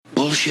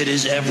Bullshit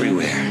is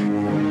everywhere.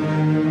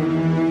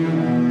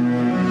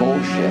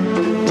 Bullshit.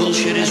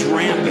 Bullshit is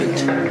rampant.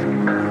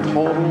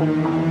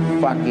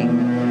 Total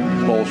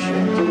fucking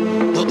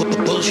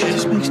bullshit. Bullshit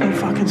This makes no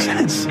fucking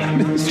sense. I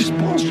mean, it's just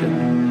bullshit.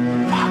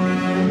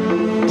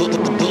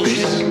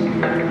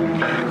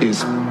 Bullshit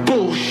Is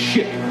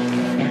bullshit.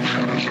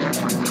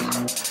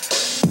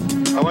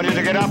 I want you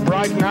to get up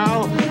right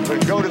now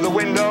and go to the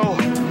window,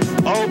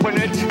 open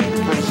it,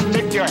 and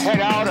stick your head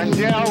out and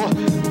yell,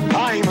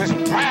 I'm as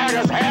mad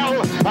as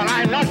hell, and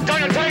I'm not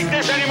going to take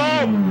this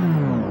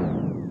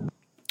anymore!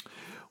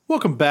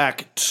 Welcome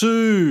back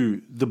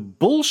to the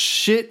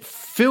Bullshit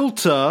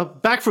Filter,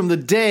 back from the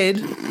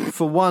dead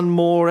for one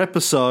more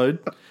episode.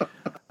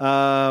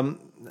 How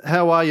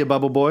are you,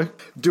 Bubble Boy?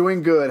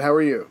 Doing good. How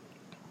are you?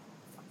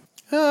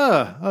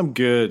 I'm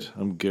good.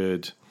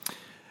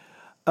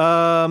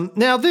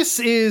 Now, this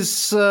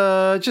is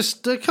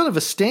just kind of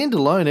a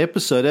standalone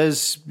episode.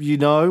 As you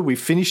know, we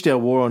finished our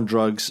War on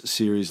Drugs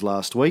series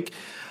last week.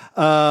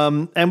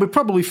 And we're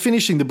probably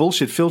finishing the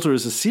Bullshit Filter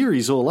as a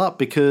series all up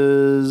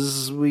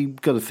because we've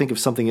got to think of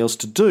something else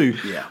to do.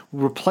 Yeah.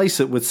 Replace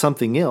it with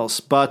something else.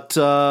 But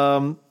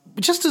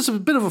just as a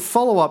bit of a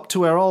follow-up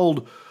to our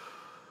old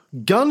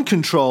gun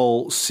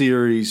control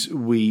series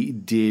we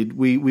did,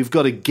 we've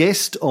got a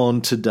guest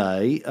on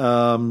today.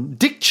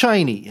 Dick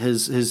Cheney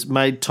has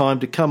made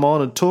time to come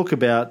on and talk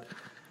about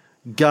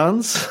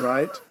guns.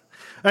 Right.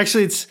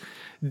 Actually, it's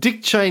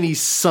Dick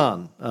Cheney's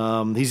son.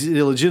 He's an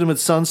illegitimate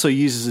son, so he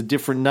uses a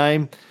different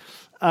name.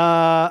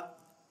 Mac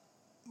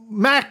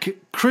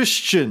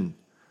Christian.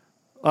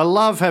 I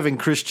love having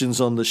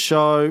Christians on the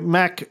show.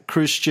 Mac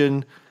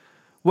Christian,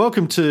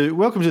 welcome to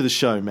the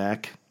show,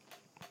 Mac.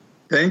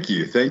 Thank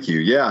you.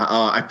 Yeah,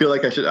 I feel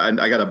like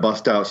I got to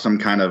bust out some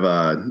kind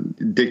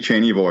of Dick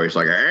Cheney voice,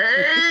 like,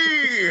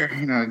 hey,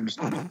 I just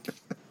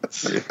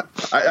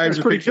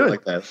pretty picture good.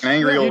 Like that, an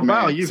angry old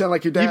man. You sound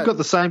like your dad. You've got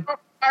the same.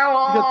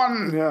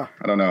 Yeah.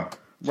 I don't know.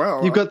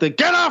 Well, You've got the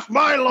get off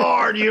my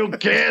lawn, you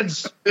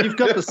kids. You've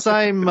got the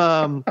same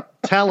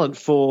talent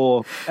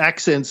for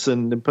accents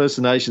and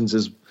impersonations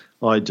as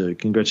I do.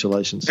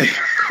 Congratulations.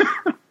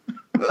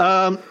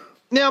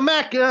 Now,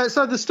 Mac,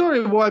 so the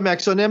story of why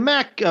Mac. So now,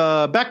 Mac,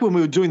 back when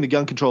we were doing the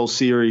gun control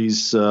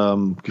series,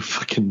 a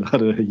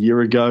year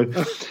ago,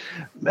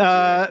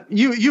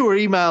 you were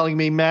emailing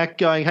me, Mac,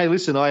 going, hey,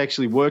 listen, I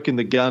actually work in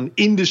the gun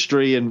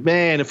industry, and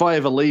man, if I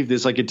ever leave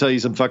this, I could tell you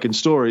some fucking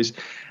stories.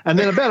 And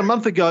then about a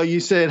month ago, you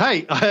said,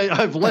 hey,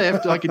 I've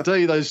left. I can tell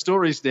you those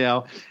stories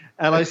now.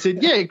 And I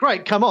said, yeah,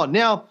 great, come on.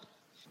 Now,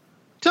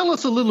 tell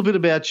us a little bit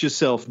about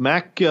yourself,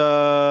 Mac.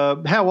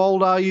 How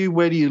old are you?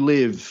 Where do you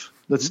live?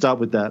 Let's start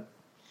with that.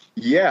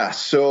 Yeah,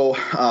 so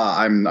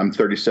I'm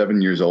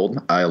 37 years old.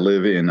 I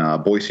live in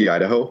Boise,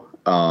 Idaho.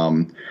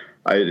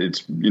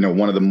 It's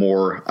one of the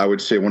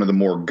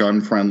more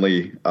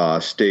gun-friendly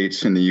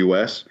states in the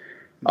U.S.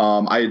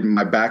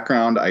 My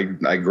background, I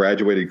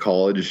graduated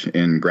college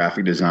in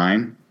graphic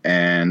design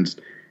and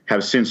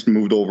have since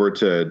moved over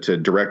to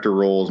director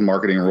roles,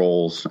 marketing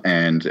roles,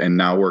 and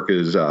now work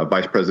as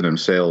vice president of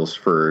sales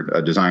for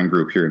a design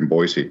group here in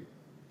Boise.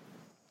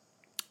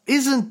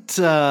 Isn't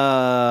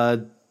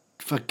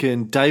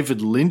fucking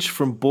David Lynch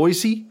from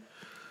Boise?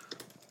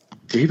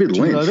 David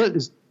Lynch? You know that?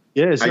 Is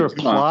there a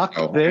plaque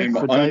there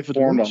for David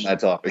Lynch? On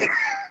that topic.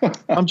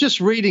 I'm just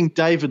reading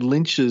David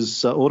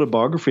Lynch's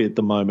autobiography at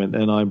the moment,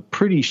 and I'm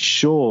pretty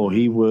sure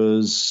he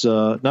was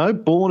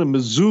born in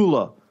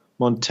Missoula,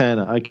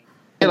 Montana.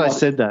 I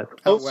said that.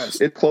 It's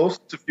close.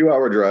 It's a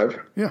few-hour drive.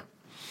 Yeah.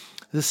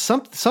 There's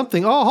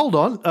something. Oh, hold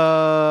on.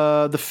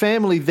 The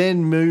family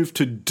then moved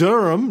to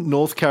Durham,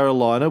 North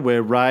Carolina,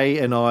 where Ray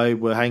and I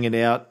were hanging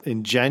out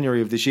in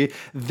January of this year.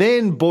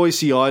 Then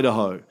Boise,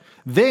 Idaho.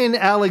 Then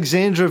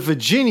Alexandria,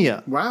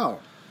 Virginia.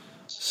 Wow.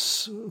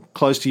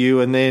 Close to you.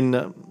 And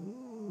then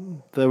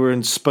they were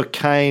in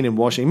Spokane and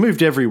Washington. He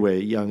moved everywhere,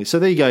 young. So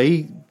there you go.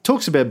 He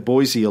talks about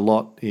Boise a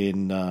lot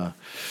in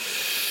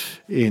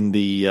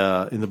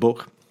the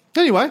book.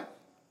 Anyway,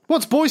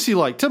 what's Boise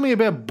like? Tell me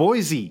about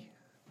Boise.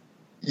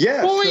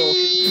 Yeah.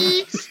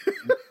 Boys!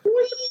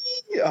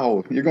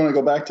 Oh, you're going to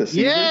go back to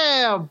Caesar?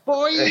 Yeah,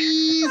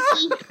 boys!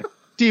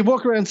 Do you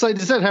walk around and say,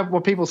 does that have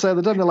what people say all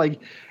the time? They're like,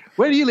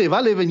 where do you live?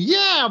 I live in,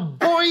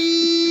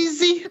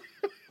 Boise!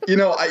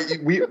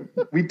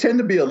 We tend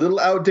to be a little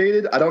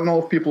outdated. I don't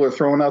know if people are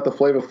throwing out the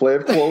Flava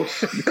Flav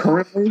quotes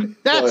currently.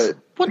 What the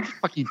fuck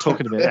are you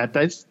talking about?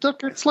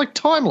 It's like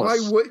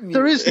timeless. Why wouldn't you?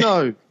 There is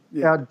no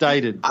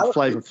outdated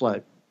Flava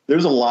Flav.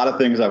 There's a lot of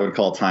things I would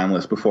call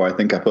timeless before I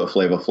think I put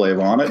Flava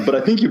Flav on it, but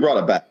I think you brought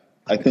it back.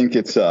 I think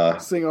it's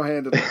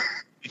single-handedly.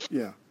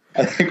 Yeah.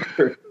 I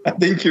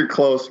think you're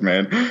close,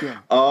 man.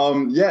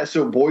 Yeah.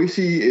 So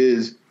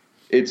Boise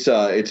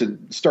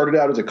started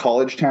out as a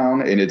college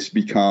town, and it's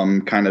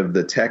become kind of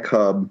the tech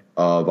hub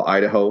of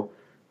Idaho.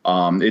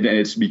 And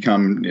it's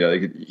become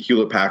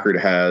Hewlett Packard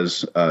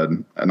has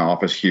an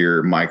office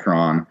here.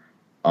 Micron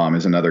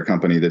is another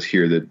company that's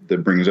here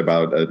that brings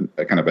about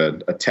a kind of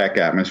a tech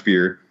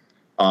atmosphere.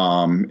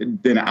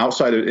 Then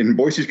outside of, and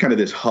Boise's kind of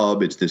this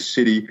hub, it's this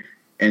city,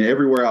 And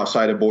everywhere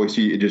outside of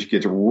Boise, it just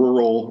gets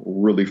rural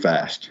really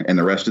fast. And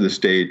the rest of the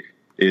state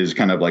is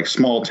kind of like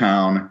small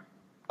town,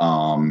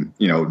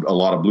 you know, a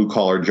lot of blue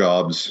collar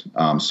jobs.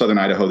 Southern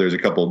Idaho, there's a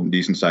couple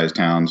decent sized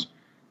towns.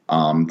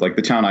 Like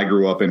the town I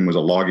grew up in was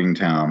a logging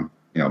town.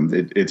 You know,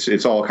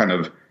 it's all kind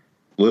of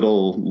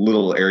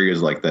little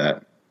areas like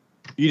that.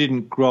 You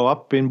didn't grow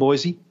up in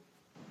Boise?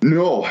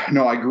 No,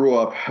 I grew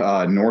up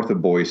north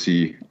of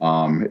Boise.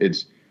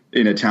 It's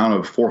in a town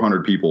of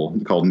 400 people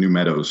called New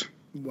Meadows.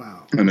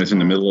 Wow. And it's in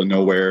the middle of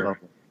nowhere.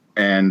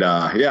 And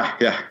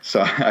yeah.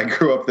 So I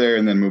grew up there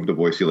and then moved to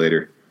Boise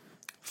later.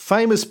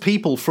 Famous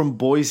people from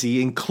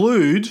Boise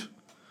include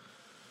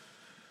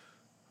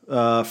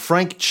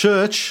Frank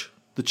Church,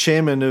 the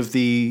chairman of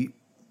the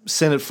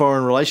Senate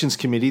Foreign Relations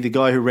Committee, the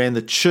guy who ran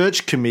the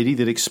Church Committee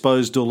that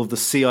exposed all of the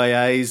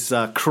CIA's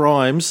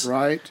crimes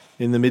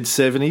in the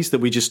mid-'70s that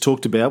we just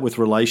talked about with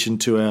relation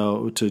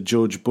to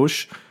George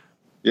Bush.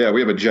 Yeah,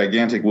 we have a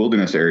gigantic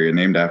wilderness area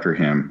named after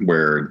him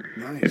where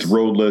it's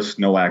roadless,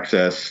 no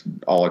access,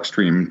 all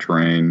extreme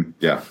terrain.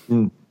 Yeah.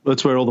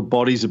 That's where all the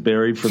bodies are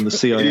buried from the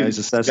CIA's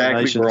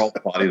assassinations. Exactly where all the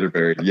bodies are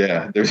buried.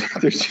 Yeah,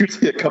 there's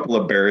usually a couple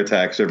of bear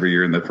attacks every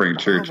year in the Frank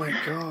Church. Oh, my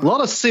God. A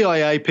lot of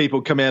CIA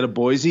people come out of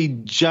Boise.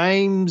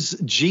 James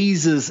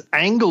Jesus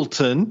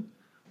Angleton,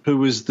 who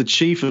was the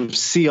chief of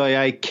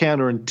CIA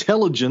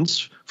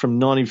counterintelligence from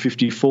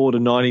 1954 to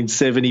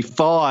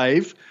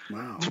 1975,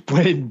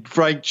 when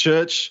Frank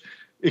Church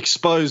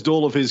exposed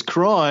all of his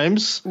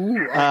crimes.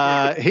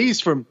 He's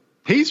from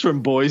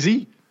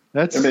Boise.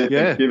 That's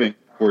Thanksgiving.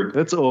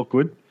 That's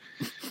awkward.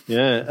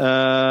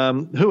 Yeah.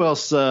 Who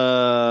else?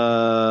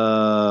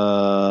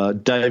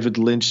 David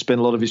Lynch spent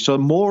a lot of his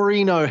time.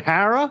 Maureen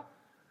O'Hara.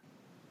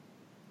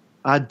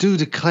 I do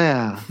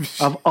declare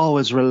I've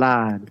always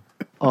relied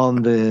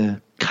on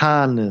the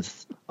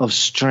kindness of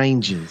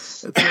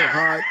strangers. That's so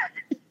hot.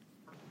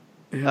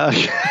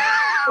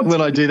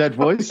 When I do that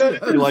voice,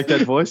 you like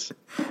that voice?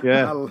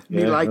 Yeah.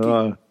 Me like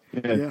it.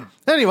 Yeah.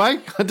 Anyway,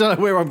 I don't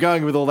know where I'm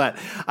going with all that.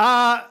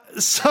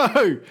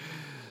 So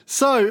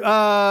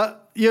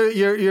you're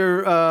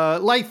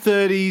late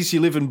 30s.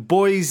 You live in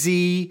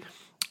Boise.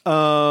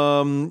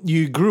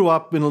 You grew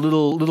up in a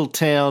little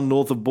town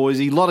north of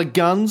Boise. A lot of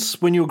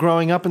guns when you were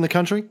growing up in the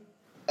country.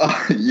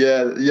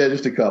 Yeah,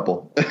 just a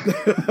couple.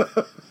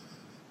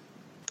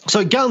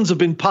 So guns have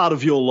been part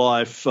of your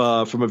life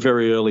from a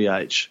very early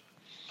age.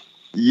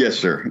 Yes,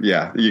 sir.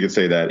 Yeah, you could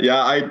say that.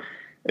 Yeah, I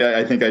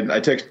think I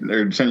texted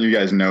or sent you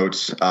guys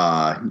notes.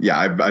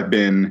 I've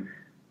been.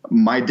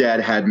 My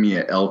dad had me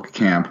at elk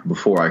camp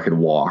before I could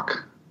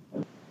walk.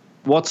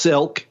 What's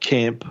elk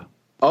camp?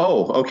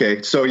 Oh,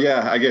 okay. So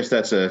yeah, I guess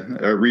that's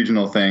a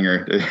regional thing,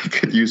 or it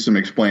could use some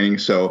explaining.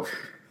 So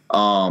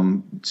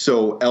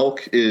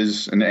elk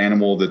is an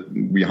animal that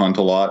we hunt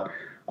a lot.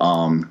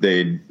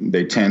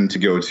 They tend to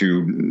go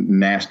to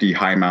nasty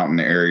high mountain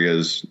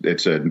areas.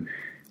 It's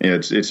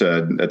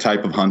a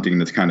type of hunting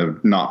that's kind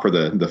of not for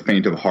the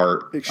faint of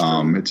heart.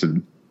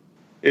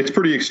 It's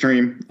pretty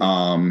extreme.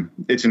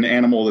 It's an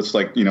animal that's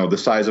like, the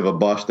size of a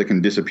bus that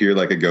can disappear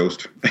like a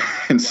ghost.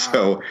 And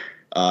so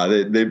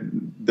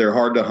they're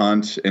hard to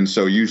hunt. And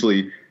so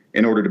usually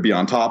in order to be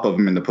on top of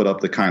them and to put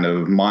up the kind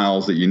of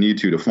miles that you need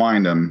to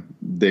find them,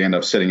 they end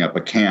up setting up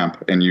a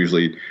camp. And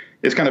usually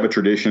it's kind of a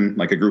tradition,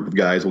 like a group of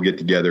guys will get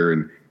together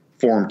and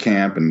form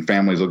camp, and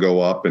families will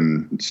go up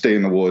and stay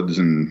in the woods,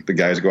 and the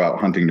guys go out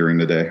hunting during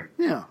the day.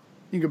 Yeah.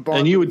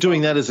 And you were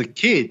doing that as a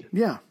kid?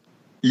 Yeah.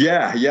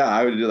 Yeah.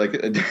 I would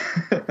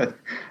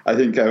I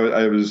think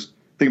I was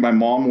think my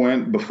mom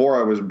went before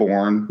I was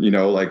born,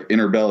 like in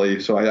her belly.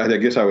 So I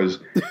guess I was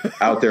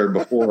out there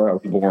before I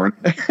was born.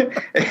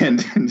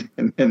 and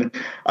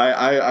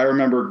I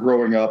remember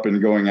growing up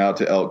and going out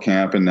to elk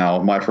camp, and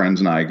now my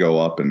friends and I go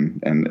up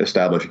and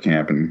establish a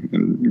camp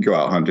and go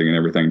out hunting and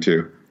everything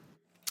too.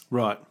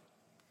 Right.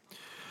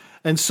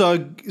 And so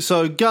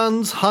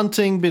guns,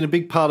 hunting, been a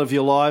big part of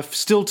your life.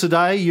 Still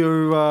today,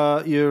 you're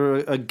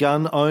a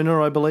gun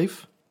owner, I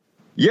believe.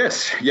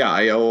 Yes, yeah.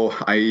 I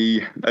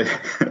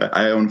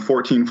own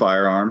 14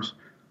 firearms.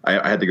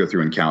 I had to go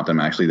through and count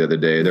them actually the other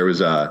day. There was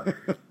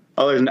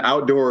there's an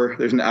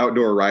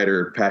outdoor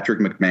writer, Patrick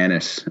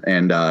McManus,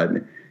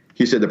 and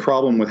he said the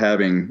problem with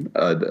having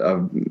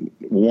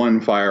one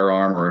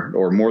firearm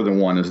or more than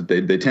one is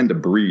they tend to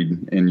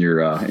breed in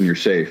your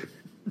safe.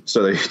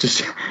 So they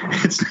just,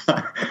 it's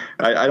not,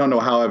 I don't know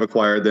how I've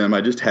acquired them.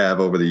 I just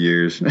have over the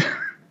years.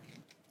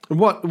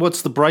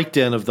 What's the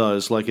breakdown of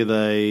those? Like, are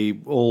they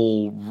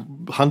all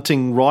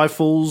hunting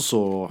rifles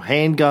or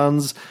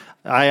handguns,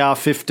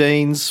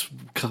 AR-15s?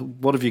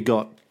 What have you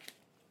got?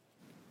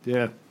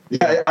 Yeah.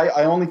 Yeah,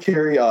 I only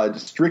carry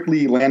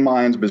strictly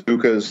landmines,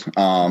 bazookas.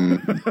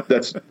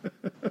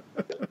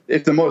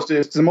 It's the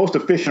most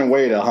efficient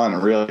way to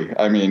hunt, really.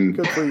 I mean,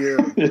 good for you.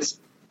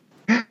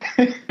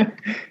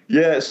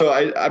 Yeah, so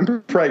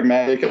I'm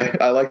pragmatic.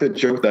 I like to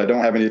joke that I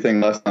don't have anything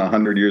less than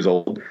 100 years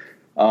old.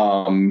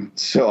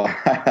 So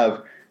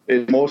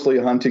it's mostly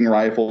hunting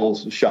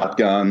rifles,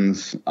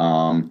 shotguns.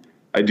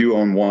 I do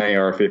own one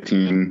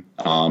AR-15,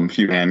 a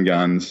few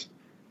handguns.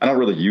 I don't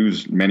really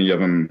use many of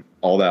them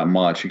all that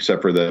much,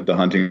 except for the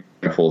hunting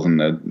rifles and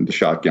the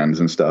shotguns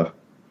and stuff.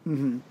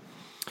 Mm-hmm.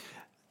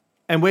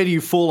 And where do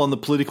you fall on the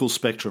political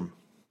spectrum?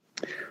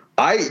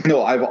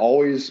 I've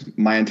always,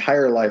 my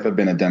entire life, I've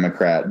been a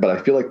Democrat, but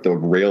I feel like the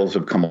rails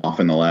have come off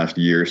in the last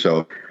year.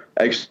 So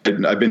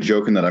I've been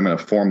joking that I'm going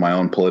to form my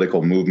own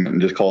political movement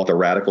and just call it the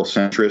radical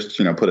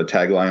centrists, put a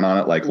tagline on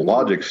it like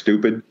logic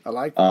stupid. I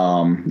like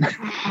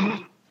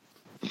that.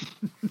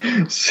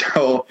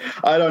 So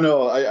I don't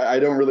know. I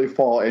don't really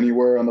fall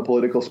anywhere on the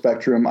political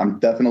spectrum. I'm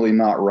definitely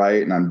not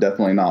right, and I'm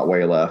definitely not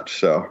way left.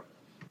 So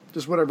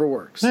just whatever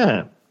works.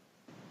 Yeah.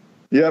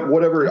 Yeah,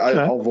 whatever. Okay.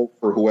 I'll vote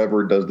for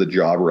whoever does the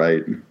job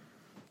right.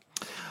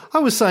 I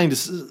was having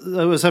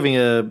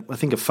a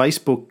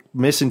Facebook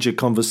Messenger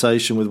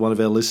conversation with one of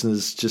our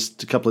listeners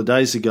just a couple of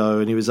days ago,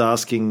 and he was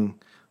asking,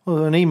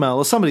 an email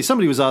or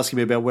somebody was asking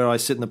me about where I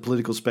sit in the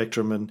political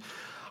spectrum, and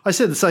I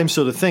said the same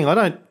sort of thing. I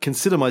don't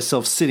consider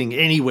myself sitting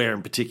anywhere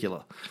in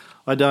particular.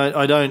 I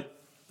don't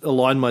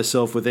align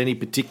myself with any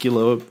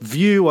particular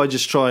view. I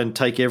just try and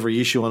take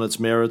every issue on its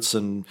merits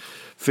and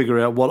figure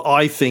out what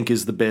I think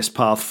is the best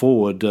path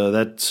forward.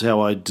 That's how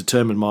I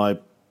determine my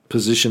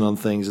position on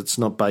things. It's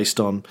not based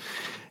on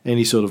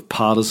any sort of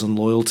partisan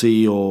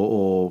loyalty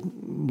or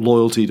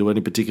loyalty to any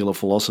particular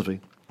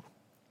philosophy.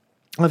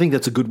 I think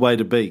that's a good way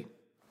to be.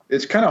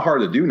 It's kind of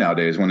hard to do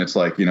nowadays when it's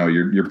like,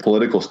 your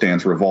political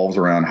stance revolves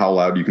around how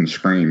loud you can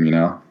scream,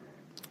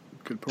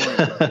 Good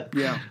point.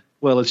 Yeah.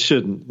 Well, it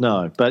shouldn't,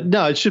 no. But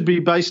no, it should be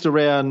based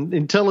around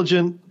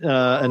intelligent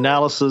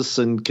analysis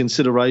and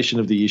consideration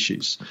of the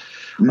issues.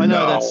 I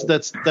know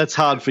that's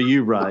hard for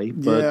you, Ray,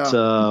 but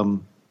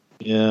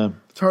yeah.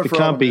 It's hard for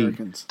can't all be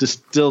Americans.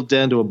 distilled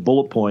down to a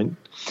bullet point.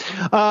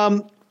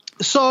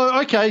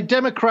 Okay,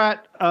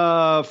 Democrat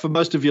for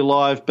most of your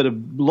life, but a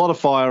lot of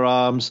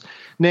firearms.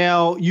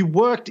 Now, you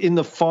worked in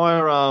the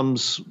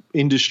firearms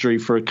industry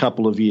for a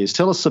couple of years.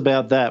 Tell us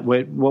about that.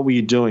 What were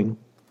you doing?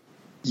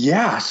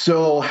 Yeah.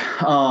 So,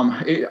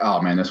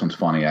 this one's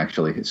funny,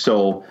 actually.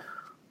 So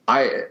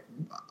I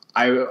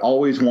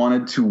always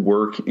wanted to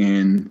work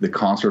in the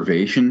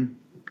conservation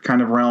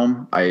kind of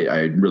realm.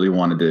 I really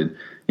wanted to,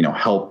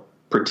 help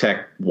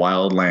protect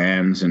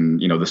wildlands and,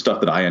 the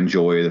stuff that I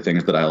enjoy, the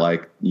things that I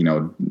like,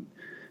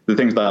 the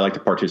things that I like to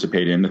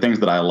participate in, the things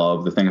that I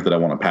love, the things that I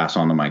want to pass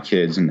on to my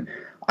kids. And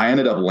I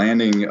ended up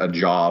landing a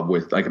job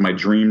with my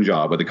dream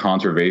job with a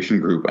conservation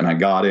group. And I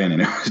got in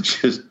and it was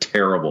just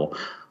terrible.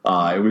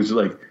 It was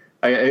like,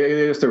 I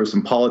guess there was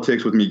some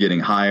politics with me getting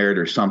hired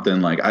or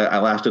something. I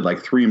lasted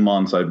 3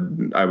 months.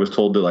 I was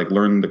told to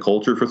learn the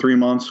culture for 3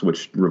 months,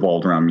 which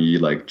revolved around me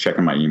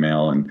checking my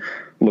email and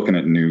looking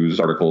at news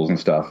articles and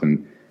stuff.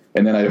 And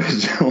then I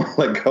was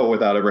let go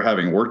without ever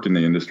having worked in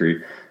the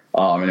industry.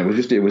 And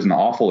it was an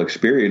awful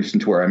experience,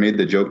 to where I made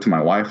the joke to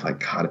my wife,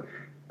 God,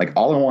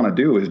 all I want to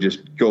do is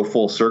just go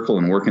full circle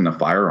and work in the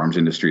firearms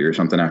industry or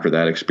something after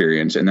that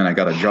experience. And then I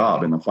got a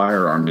job in the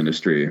firearms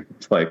industry.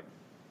 It's it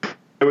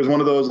was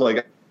one of those,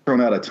 thrown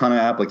out a ton of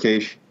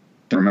applications.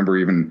 I don't remember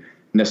even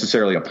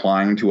necessarily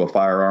applying to a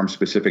firearm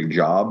specific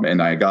job.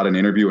 And I got an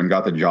interview and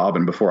got the job.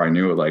 And before I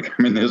knew it,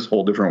 I'm in this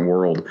whole different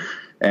world.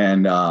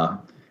 And I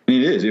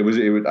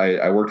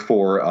worked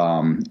for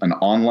an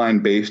online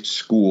based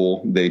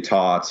school. They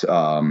taught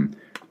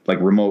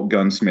remote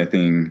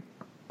gunsmithing,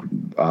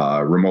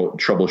 remote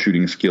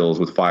troubleshooting skills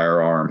with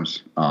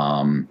firearms.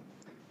 And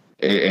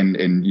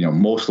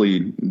most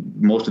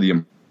of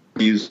the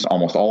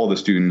almost all of the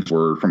students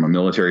were from a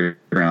military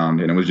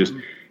background, and it was just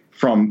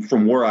from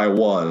where I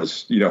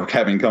was,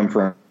 having come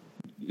from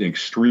an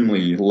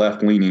extremely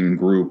left-leaning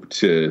group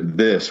to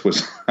this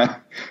was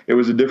it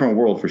was a different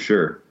world for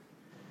sure.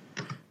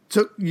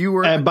 So you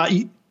were, I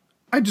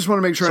just want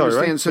to make sure I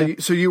understand.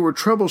 Right? So you were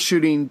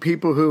troubleshooting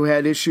people who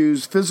had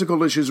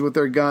physical issues with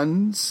their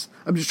guns.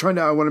 I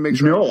want to make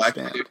sure. No,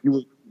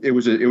 actually, it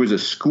was a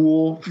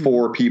school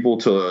for people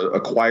to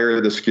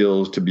acquire the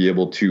skills to be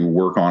able to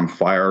work on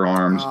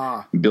firearms,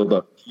 build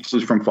up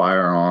pieces from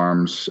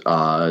firearms,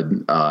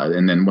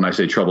 and then when I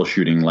say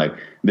troubleshooting,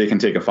 they can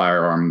take a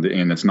firearm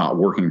and it's not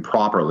working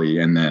properly,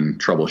 and then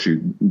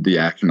troubleshoot the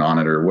action on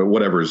it or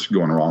whatever's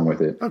going wrong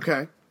with it.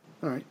 Okay,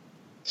 all right.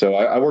 So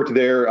I worked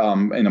there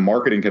in a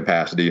marketing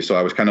capacity. So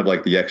I was kind of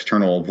like the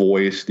external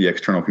voice, the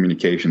external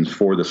communications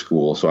for the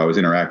school. So I was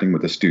interacting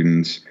with the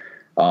students.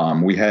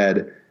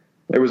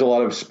 There was a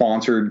lot of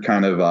sponsored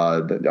kind of,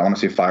 I want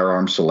to say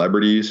firearms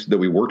celebrities that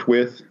we worked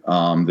with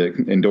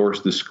that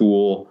endorsed the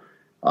school.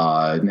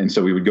 And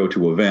so we would go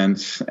to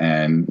events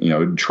and,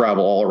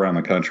 travel all around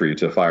the country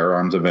to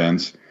firearms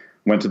events.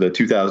 Went to the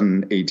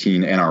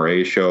 2018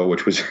 NRA show,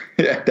 which was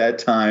at that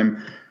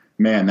time,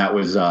 man, that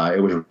was,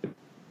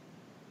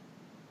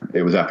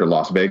 it was after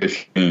Las Vegas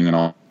and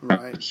all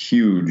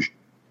huge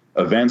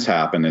events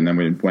happened. And then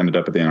we ended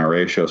up at the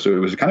NRA show. So it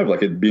was kind of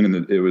like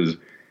it was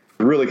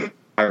really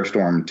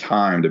firestorm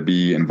time to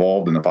be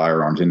involved in the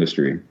firearms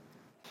industry.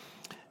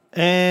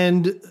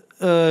 And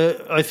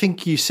I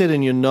think you said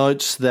in your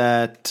notes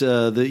that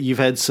you've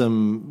had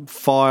some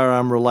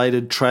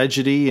firearm-related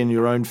tragedy in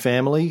your own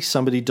family.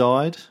 Somebody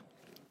died?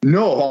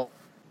 No,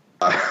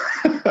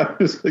 I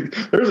was like,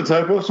 there's a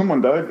typo.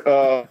 Someone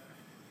died.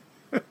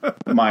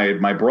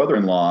 My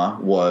brother-in-law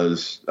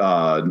was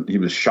he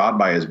was shot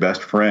by his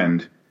best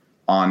friend.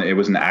 It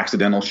was an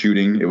accidental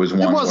shooting. It was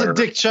one. It wasn't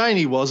Dick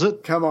Cheney, was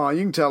it? Come on,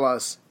 you can tell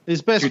us.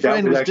 His best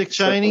friend was Dick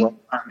Cheney.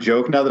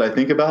 Joke. Now that I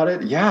think about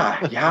it,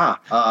 yeah.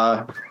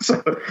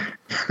 So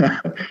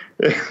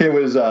it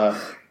was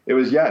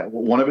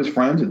one of his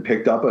friends had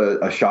picked up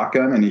a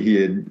shotgun, and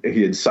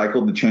he had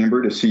cycled the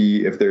chamber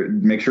to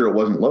make sure it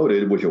wasn't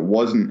loaded, which it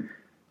wasn't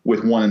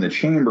with one in the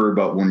chamber.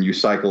 But when you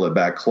cycle it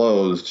back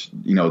closed,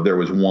 there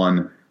was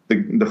one.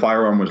 The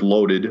firearm was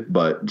loaded,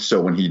 but so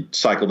when he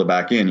cycled it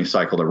back in, he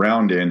cycled a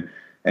round in,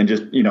 and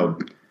just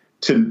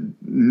to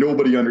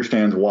nobody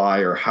understands why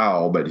or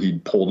how, but he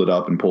pulled it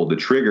up and pulled the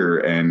trigger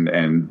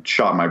and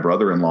shot my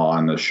brother-in-law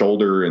on the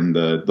shoulder and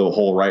the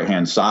whole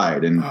right-hand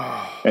side.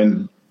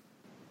 And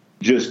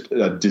just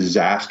a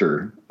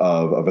disaster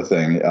of a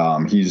thing.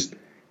 He's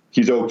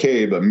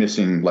okay, but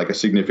missing like a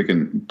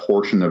significant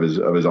portion of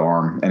his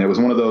arm. And it was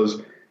one of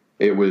those,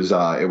 it was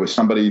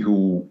somebody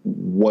who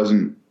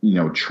wasn't,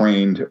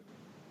 trained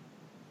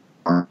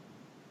on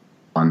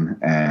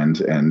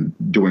and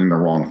doing the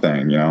wrong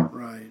thing,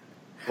 Right.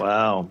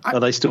 Wow. Are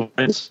they still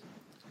friends?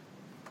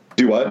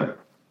 Do what?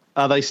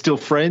 Are they still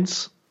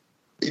friends?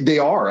 They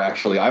are,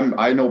 actually.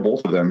 I know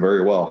both of them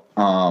very well.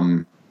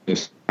 My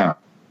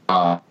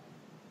wife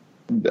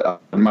grew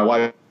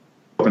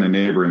up in a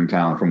neighboring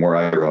town from where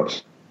I grew up,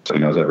 so he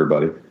knows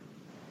everybody.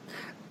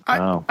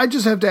 Wow. I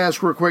just have to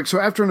ask real quick. So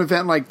after an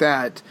event like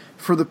that,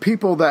 for the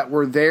people that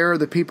were there,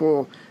 the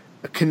people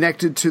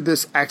connected to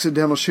this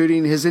accidental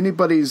shooting, has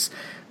anybody's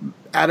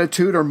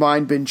attitude or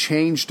mind been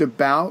changed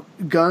about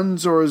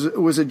guns, or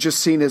was it just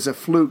seen as a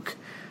fluke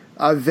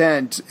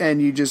event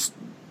and you just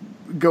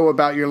go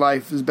about your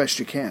life as best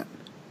you can?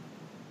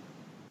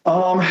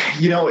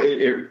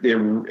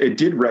 It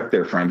did wreck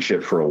their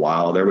friendship for a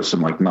while. There was some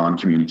like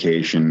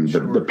non-communication.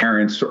 Sure. The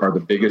parents are the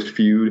biggest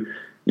feud.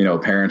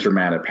 Parents are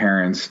mad at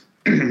parents.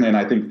 And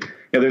I think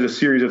there's a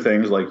series of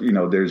things like,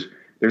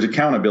 there's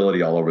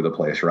accountability all over the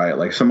place, right?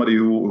 Like somebody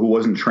who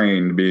wasn't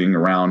trained being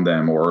around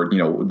them, or,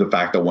 the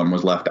fact that one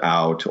was left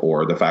out,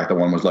 or the fact that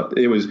one was left,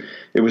 it was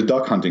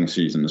duck hunting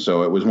season.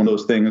 So it was one of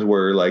those things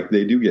where like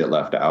they do get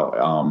left out,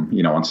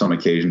 on some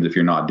occasions if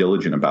you're not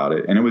diligent about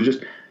it. And it was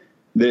just,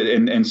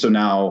 and so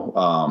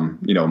now,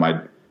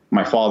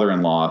 my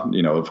father-in-law,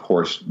 of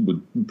course, was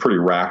pretty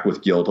racked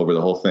with guilt over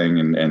the whole thing,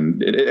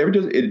 and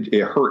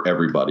it hurt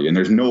everybody. And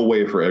there's no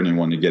way for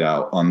anyone to get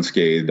out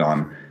unscathed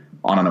on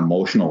an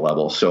emotional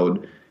level.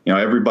 So,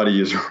 everybody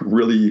is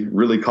really,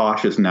 really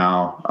cautious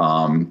now,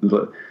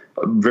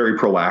 very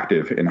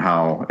proactive in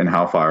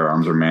how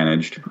firearms are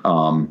managed.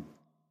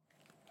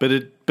 But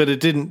it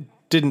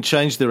didn't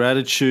change their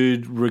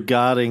attitude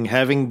regarding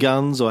having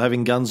guns or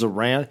having guns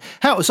around.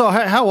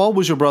 How old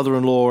was your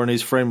brother-in-law and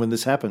his friend when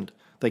this happened?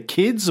 They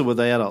kids or were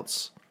they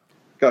adults?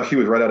 Gosh, he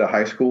was right out of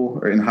high school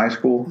or in high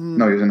school.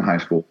 No, he was in high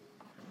school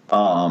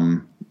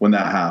when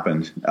that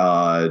happened.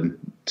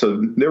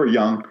 So they were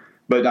young.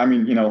 But I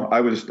mean,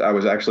 I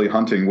was actually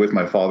hunting with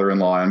my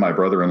father-in-law and my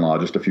brother-in-law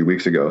just a few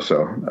weeks ago.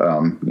 So,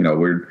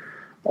 we're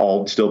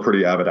all still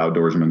pretty avid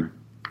outdoorsmen.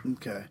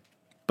 Okay.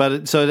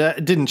 But so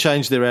that didn't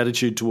change their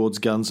attitude towards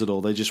guns at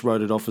all. They just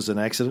wrote it off as an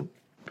accident.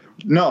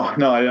 No.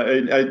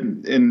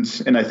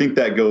 And I think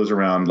that goes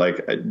around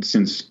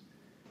since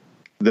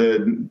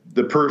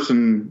the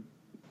person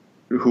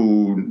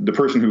who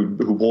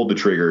pulled the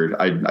trigger,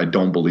 I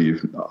don't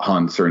believe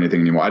hunts or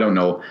anything anymore. I don't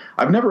know.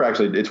 I've never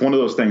actually, it's one of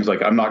those things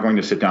like I'm not going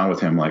to sit down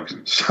with him like,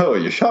 so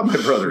you shot my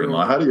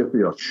brother-in-law. How do you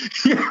feel?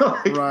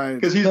 Right.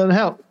 Because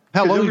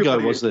how long ago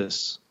was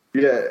this?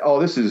 Yeah. Oh,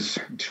 this is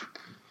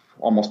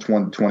almost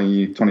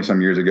 20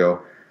 some years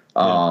ago.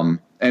 Yeah.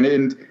 And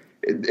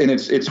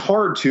it's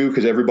hard too,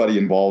 because everybody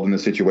involved in the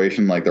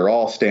situation, like they're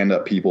all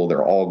stand-up people.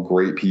 They're all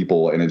great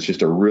people. And it's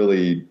just a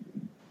really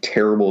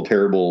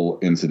terrible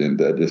incident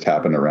that just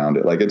happened around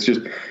it. Like it's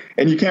just,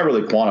 and you can't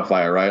really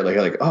quantify it, right?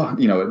 Like, oh,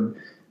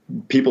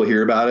 people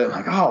hear about it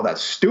like, oh,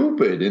 that's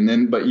stupid. And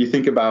then, but you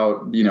think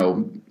about,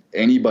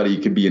 anybody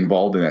could be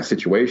involved in that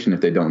situation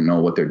if they don't know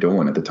what they're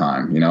doing at the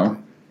time,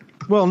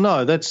 Well,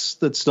 no,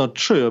 that's not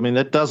true. I mean,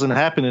 that doesn't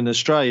happen in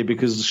Australia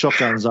because the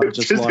shotguns aren't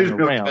just lying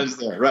around.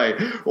 There, right.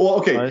 Well,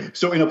 okay. Right.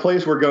 So in a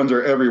place where guns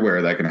are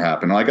everywhere, that can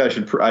happen. Like I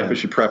should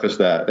preface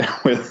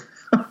that with.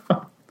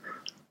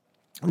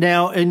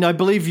 Now, and I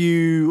believe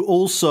you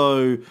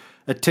also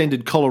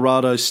attended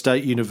Colorado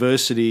State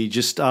University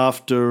just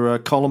after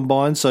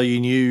Columbine, so you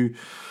knew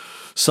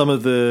some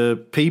of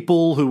the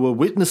people who were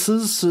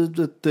witnesses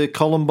at the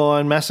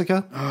Columbine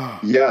massacre?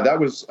 Yeah, that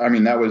was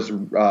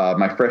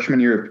my freshman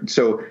year.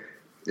 So,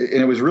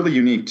 and it was really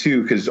unique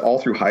too, because all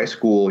through high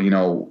school,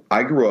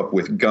 I grew up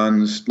with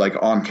guns like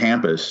on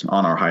campus,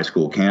 on our high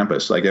school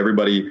campus. Like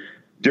everybody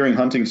during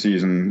hunting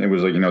season, it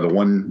was like,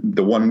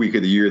 the one week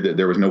of the year that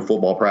there was no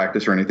football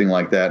practice or anything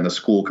like that. And the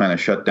school kind of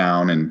shut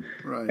down and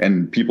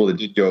people that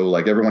did go,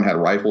 like everyone had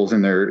rifles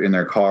in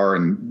their car,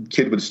 and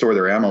kids would store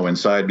their ammo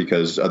inside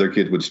because other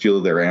kids would steal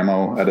their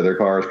ammo out of their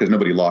cars because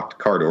nobody locked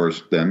car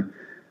doors then.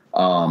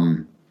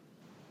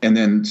 And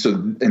then, so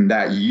in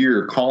that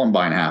year,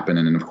 Columbine happened.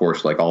 And then, of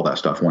course, like all that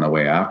stuff went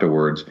away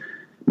afterwards.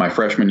 My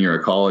freshman year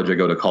of college, I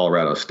go to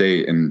Colorado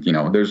State, and, you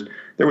know,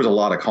 there was a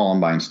lot of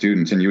Columbine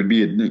students, and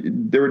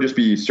there would just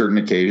be certain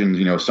occasions,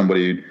 you know,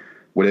 somebody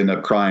would end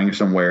up crying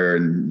somewhere,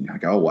 and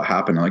like, oh, what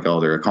happened? Like, oh,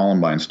 they're a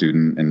Columbine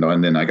student.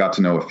 And then I got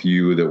to know a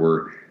few that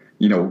were,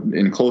 you know,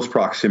 in close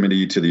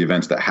proximity to the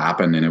events that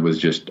happened. And it was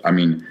just, I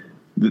mean,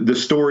 the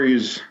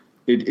stories,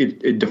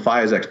 it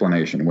defies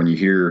explanation when you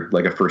hear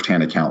like a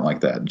firsthand account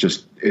like that.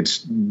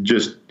 It's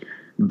just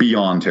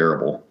beyond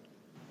terrible.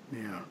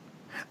 Yeah.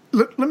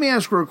 Let me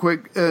ask real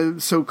quick.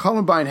 So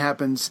Columbine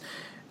happens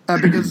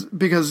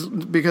because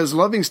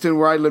Livingston,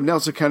 where I live,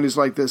 Nelson County, is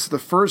like this. The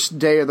first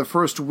day of the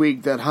first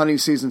week that hunting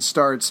season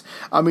starts,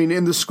 I mean,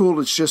 in the school,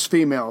 it's just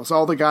females.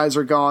 All the guys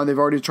are gone. They've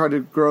already tried to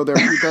grow their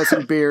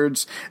pubescent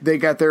beards. They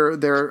got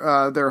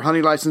their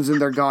hunting license, and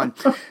they're gone.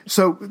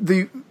 So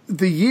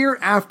the year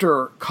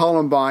after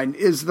Columbine,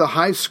 is the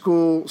high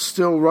school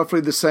still roughly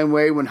the same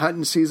way when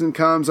hunting season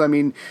comes? I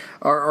mean,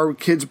 are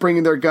kids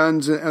bringing their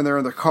guns and they're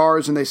in their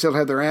cars and they still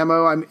have their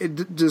ammo? I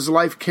mean, does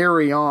life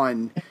carry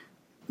on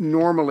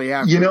normally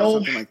after,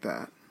 something like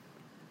that?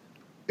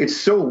 It's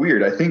so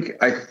weird. I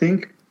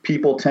think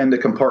people tend to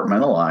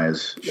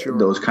compartmentalize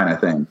those kind of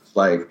things.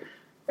 Like,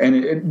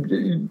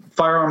 and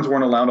firearms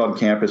weren't allowed on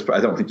campus, but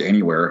I don't think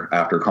anywhere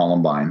after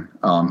Columbine,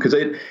 because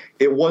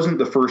it wasn't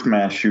the first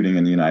mass shooting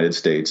in the United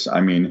States.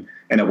 I mean,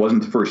 and it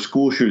wasn't the first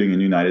school shooting in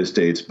the United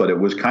States, but it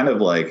was kind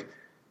of like,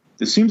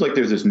 it seems like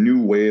there's this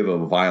new wave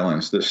of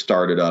violence that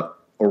started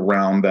up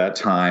around that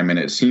time, and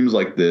it seems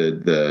like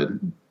the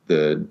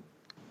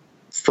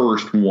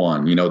first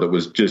one, you know, that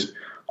was just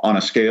on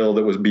a scale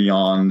that was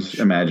beyond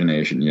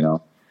imagination, you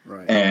know.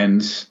 Right.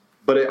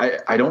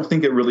 But I don't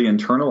think it really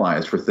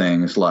internalized for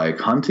things like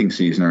hunting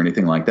season or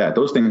anything like that.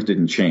 Those things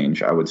didn't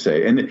change, I would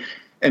say. And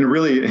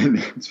really,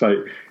 it's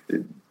funny.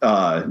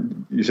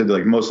 You said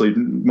like mostly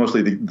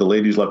the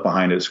ladies left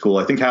behind at school.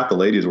 I think half the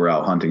ladies were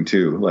out hunting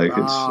too. Like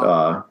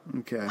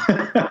okay.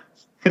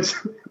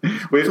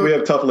 We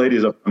have tough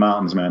ladies up in the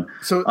mountains, man.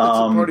 So it's a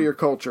part of your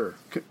culture.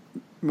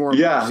 More.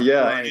 Yeah.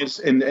 Right.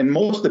 And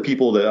most of the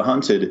people that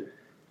hunted,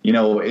 you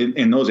know,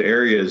 in those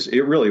areas,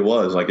 it really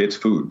was like it's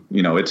food.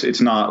 You know, it's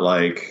not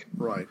like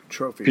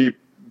trophy.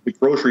 The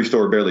grocery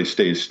store barely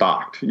stays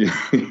stocked. You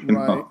know?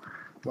 Right.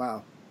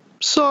 Wow.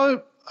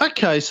 So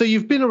okay, so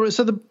you've been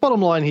so the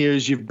bottom line here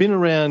is you've been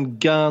around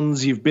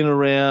guns, you've been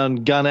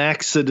around gun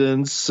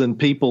accidents and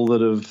people that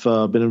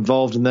have been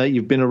involved in that.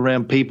 You've been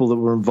around people that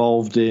were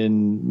involved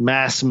in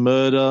mass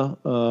murder,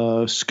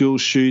 school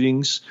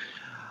shootings.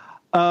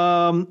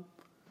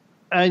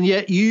 And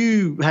yet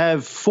you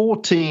have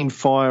 14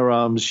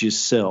 firearms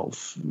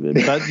yourself.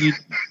 But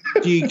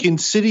do you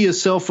consider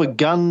yourself a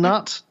gun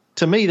nut?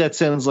 To me, that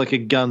sounds like a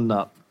gun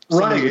nut.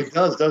 Right, it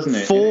does, doesn't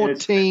it?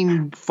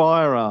 14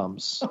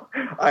 firearms.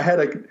 I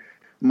had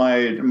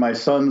my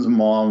son's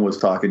mom was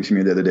talking to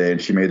me the other day, and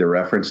she made a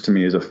reference to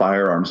me as a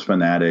firearms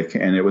fanatic.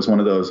 And it was one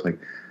of those, like,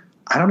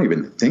 I don't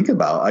even think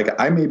about, like,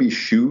 I maybe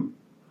shoot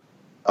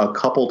a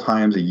couple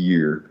times a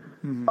year.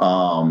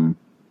 Mm-hmm.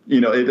 You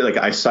know, like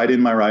I sight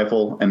in my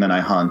rifle and then I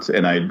hunt,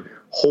 and I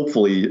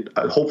hopefully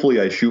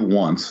I shoot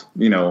once,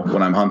 you know,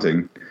 when I'm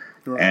hunting.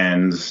 Right.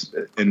 And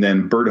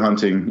then bird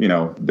hunting, you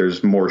know,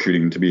 there's more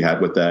shooting to be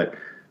had with that.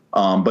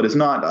 But it's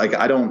not like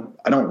I don't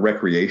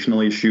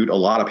recreationally shoot. A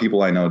lot of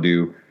people I know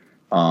do.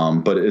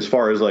 But as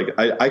far as like,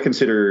 I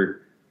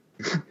consider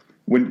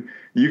when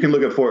you can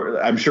look at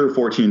I'm sure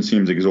 14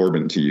 seems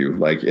exorbitant to you.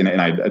 Like, and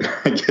I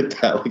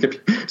get that.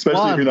 Like,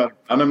 especially if you're not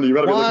on them, you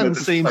gotta be looking at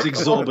this, seems like,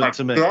 exorbitant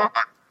to me.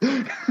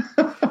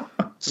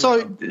 So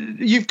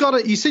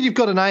you said you've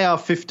got an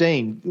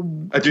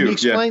AR-15. I do.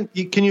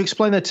 Can you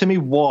explain that to me?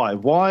 Why?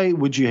 Why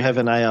would you have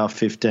an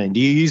AR-15? Do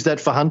you use that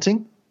for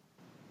hunting?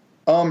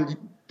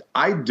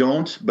 I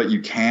don't, but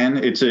you can.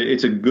 It's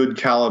a good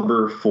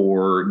caliber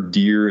for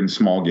deer and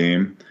small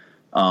game.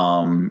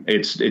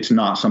 It's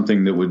not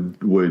something that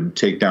would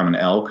take down an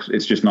elk.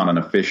 It's just not an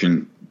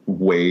efficient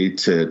way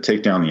to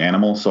take down the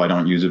animal, so I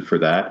don't use it for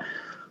that.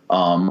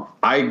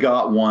 I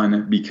got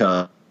one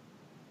because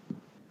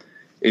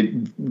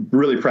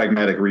really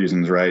pragmatic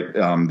reasons, right?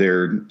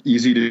 They're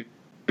easy to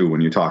do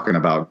when you're talking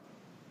about,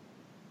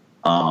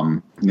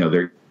 you know,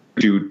 their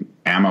shoot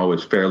ammo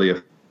is fairly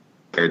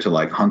compared to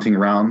like hunting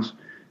rounds.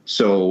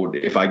 So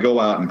if I go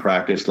out and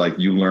practice, like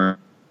you learn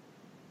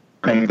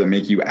things that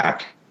make you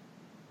act,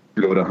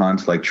 go to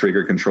hunt, like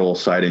trigger control,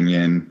 sighting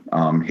in,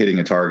 hitting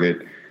a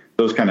target,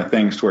 those kind of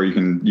things, to where you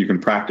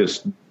can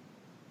practice,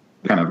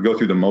 kind of go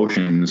through the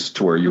motions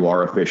to where you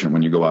are efficient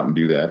when you go out and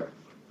do that.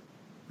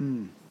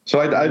 So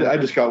I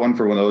just got one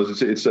for one of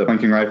those. It's a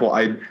hunting rifle.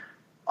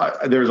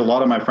 There's a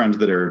lot of my friends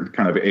that are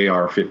kind of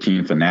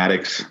AR-15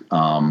 fanatics.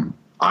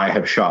 I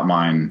have shot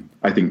mine,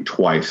 I think,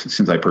 twice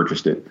since I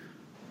purchased it.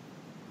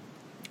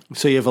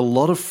 So you have a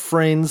lot of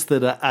friends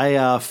that are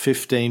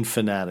AR-15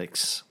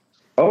 fanatics.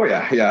 Oh,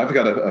 yeah. I've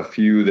got a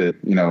few that,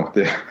 you know,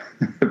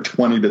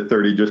 20 to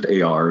 30 just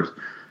ARs.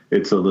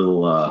 It's a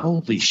little...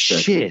 Holy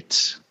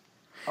shit.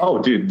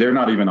 Oh, dude, they're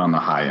not even on the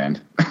high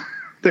end.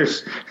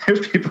 there's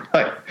people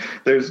like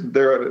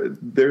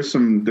there's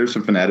some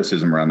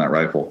fanaticism around that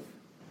rifle.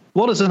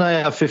 What does an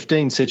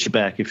AR-15 set you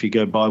back if you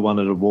go buy one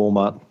at a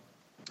Walmart?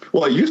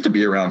 Well, it used to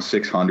be around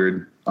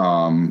 $600.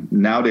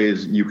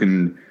 Nowadays, you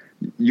can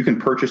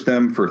purchase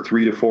them for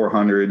 $300 to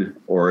 $400,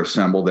 or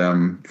assemble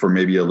them for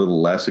maybe a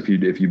little less if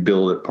you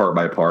build it part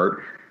by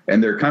part.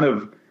 And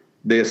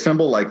they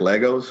assemble like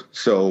Legos,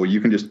 so you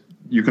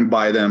can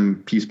buy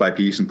them piece by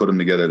piece and put them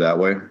together that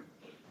way.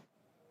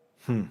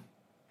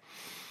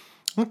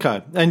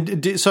 Okay. And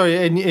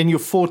and your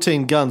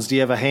 14 guns, do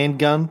you have a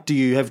handgun? Do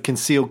you have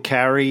concealed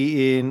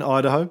carry in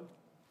Idaho?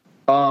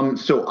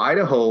 So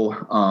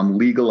Idaho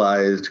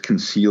legalized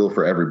conceal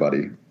for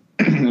everybody,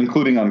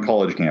 including on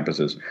college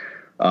campuses.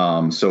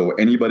 So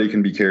anybody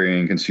can be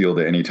carrying concealed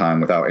at any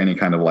time without any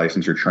kind of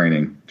license or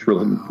training. It's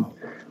really,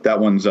 that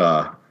one's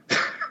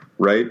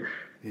right.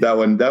 That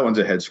one's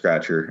a head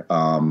scratcher.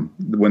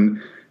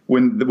 When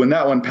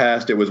that one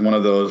passed, it was one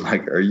of those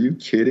like, are you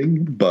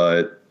kidding?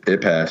 But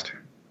it passed.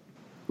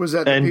 Was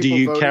that and the do people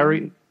you voting?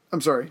 carry? I'm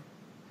sorry.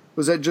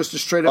 Was that just a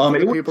straight up for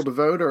the people to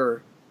vote,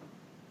 or?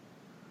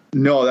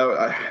 No,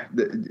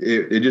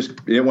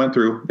 it went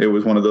through. It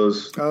was one of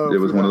those. It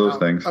was one of those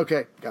things.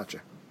 Okay, gotcha.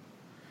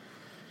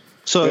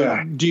 So,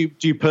 Yeah. do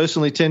you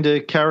personally tend to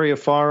carry a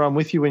firearm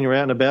with you when you're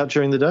out and about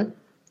during the day?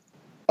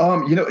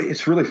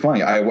 It's really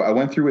funny. I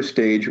went through a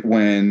stage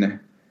when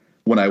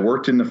I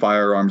worked in the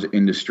firearms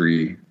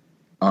industry.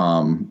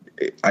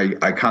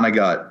 I kind of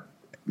got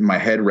my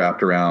head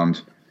wrapped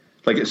around,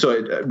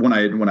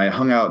 when I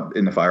hung out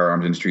in the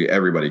firearms industry,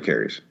 everybody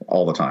carries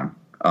all the time.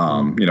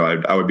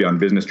 I would be on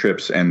business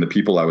trips, and the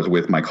people I was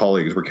with, my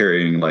colleagues, were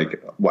carrying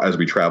as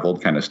we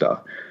traveled kind of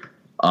stuff.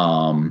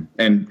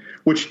 And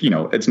which,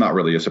 it's not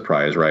really a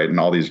surprise, right? And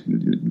all these,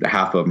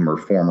 half of them are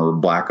former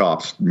Black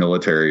Ops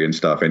military and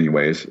stuff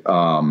anyways.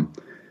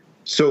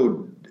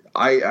 So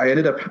I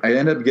ended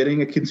up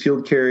getting a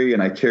concealed carry,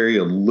 and I carry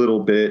a little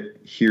bit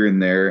here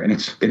and there. And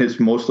it's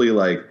mostly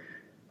like,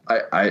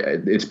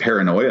 it's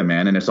paranoia,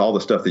 man. And it's all the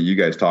stuff that you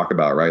guys talk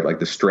about, right? Like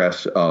the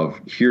stress of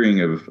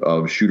hearing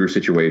of shooter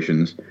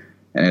situations.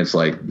 And it's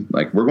like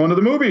we're going to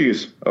the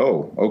movies.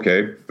 Oh,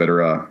 okay.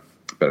 Better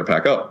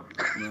pack up,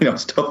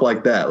 stuff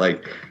like that.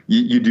 Like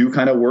you do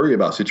kind of worry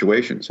about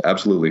situations.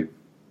 Absolutely.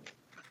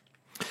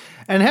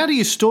 And how do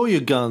you store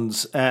your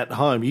guns at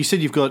home? You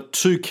said you've got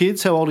 2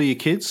 kids. How old are your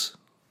kids?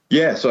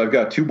 Yeah. So I've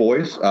got 2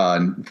 boys,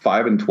 5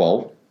 and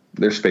 12.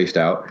 They're spaced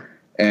out.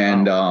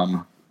 And,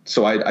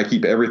 so I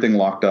keep everything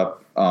locked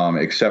up,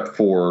 except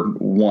for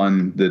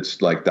one that's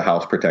like the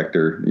house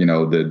protector,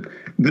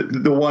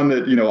 the one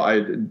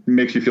that,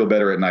 makes you feel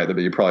better at night that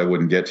you probably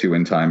wouldn't get to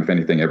in time if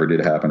anything ever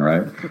did happen,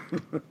 right?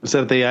 Is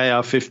that the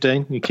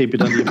AR-15? You keep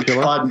it under your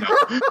pillow? God, no.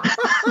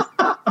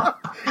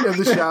 In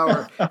the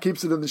shower.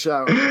 Keeps it in the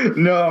shower.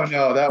 No,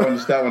 that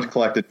one's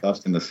collected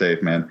dust in the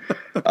safe, man.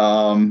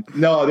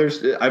 No,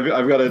 there's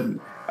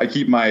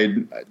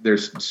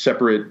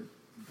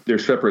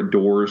separate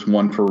doors,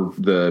 one for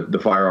the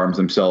firearms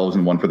themselves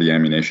and one for the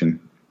ammunition.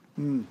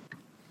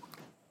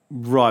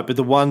 Right, but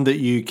the one that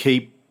you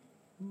keep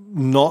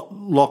not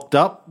locked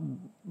up,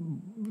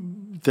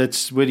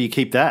 where do you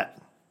keep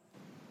that?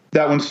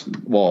 That one's,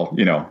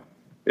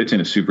 it's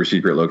in a super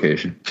secret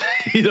location.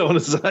 You don't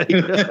want to say.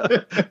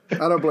 I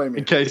don't blame you.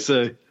 In case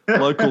a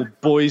local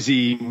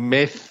Boise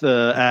meth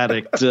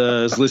addict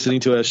is listening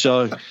to our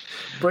show.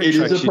 It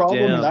is a problem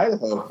in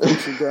Idaho.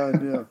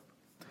 Yeah.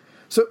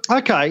 So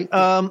okay,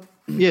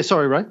 yeah.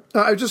 Sorry, Ray.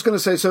 I was just going to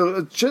say.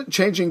 So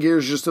changing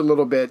gears just a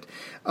little bit.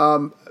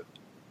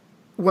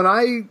 When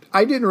I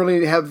didn't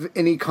really have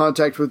any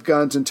contact with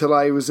guns until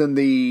I was in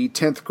the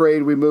 10th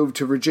grade. We moved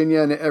to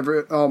Virginia, and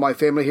all my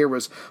family here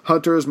was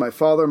hunters. My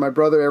father, my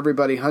brother,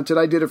 everybody hunted.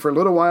 I did it for a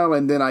little while,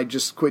 and then I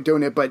just quit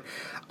doing it. But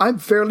I'm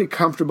fairly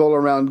comfortable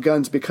around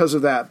guns because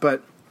of that.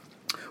 But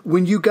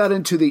when you got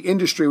into the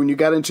industry, when you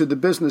got into the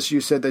business,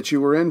 you said that you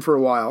were in for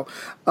a while.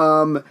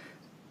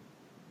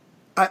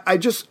 I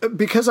just,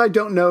 because I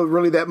don't know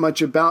really that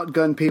much about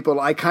gun people,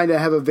 I kind of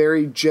have a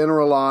very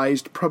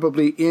generalized,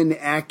 probably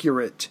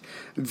inaccurate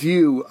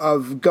view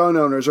of gun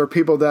owners or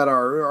people that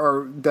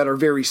are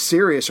very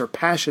serious or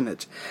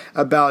passionate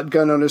about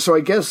gun owners. So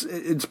I guess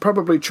it's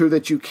probably true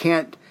that you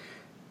can't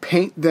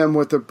paint them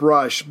with a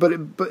brush, but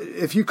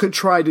if you could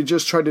try to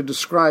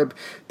describe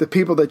the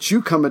people that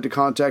you come into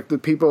contact, the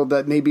people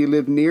that maybe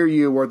live near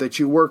you or that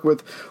you work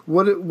with,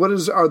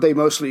 are they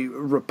mostly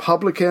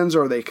Republicans?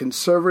 Are they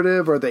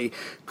conservative? Are they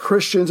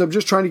Christians? I'm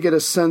just trying to get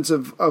a sense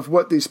of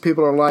what these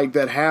people are like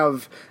that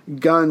have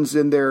guns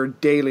in their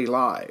daily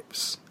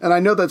lives. And I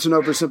know that's an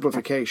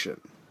oversimplification.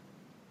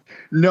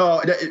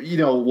 No,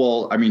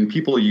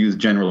 people use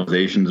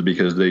generalizations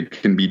because they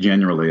can be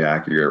generally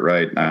accurate,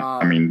 right?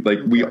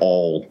 We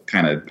all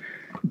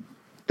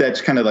that's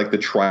kind of like the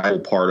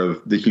tribal part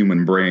of the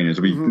human brain is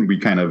we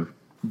kind of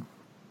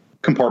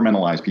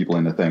compartmentalize people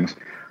into things.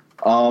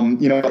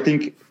 I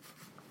think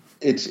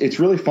it's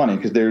really funny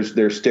because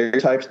there's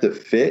stereotypes that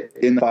fit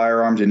in the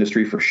firearms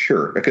industry for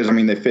sure. Because I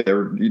mean, they fit.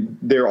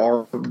 There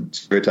are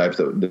stereotypes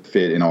that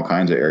fit in all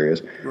kinds of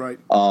areas. Right.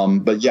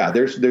 But yeah,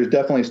 there's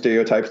definitely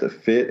stereotypes that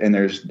fit, and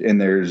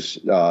there's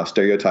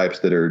stereotypes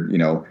that are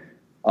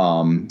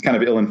kind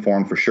of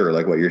ill-informed for sure,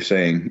 like what you're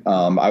saying.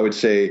 I would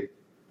say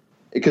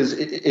because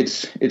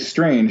it's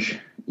strange.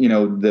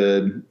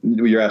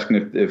 You're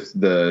asking if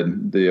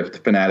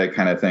the fanatic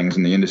kind of things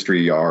in the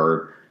industry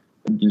are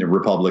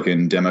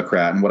Republican,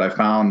 Democrat, and what I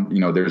found,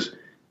 there's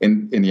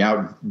in the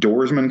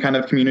outdoorsman kind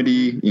of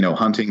community,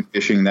 hunting,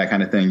 fishing, that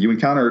kind of thing, you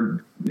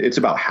encounter it's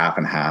about half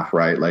and half,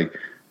 right? Like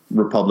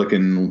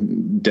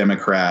Republican,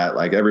 Democrat,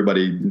 like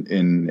everybody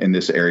in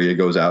this area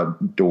goes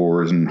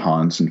outdoors and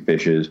hunts and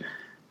fishes,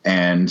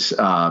 and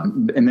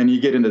then you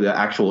get into the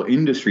actual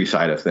industry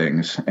side of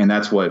things, and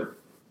that's what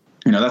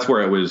that's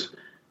where it was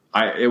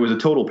a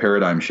total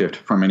paradigm shift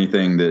from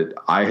anything that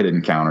I had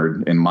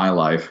encountered in my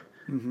life,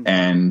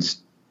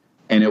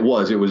 and it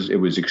was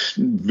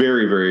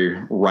very,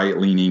 very right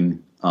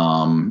leaning.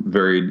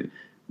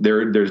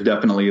 There's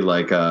definitely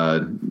like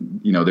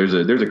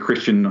there's a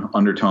Christian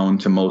undertone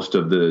to most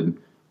of the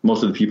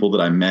people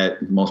that I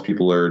met. Most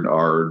people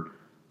are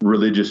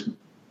religious,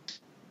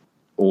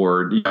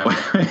 or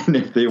and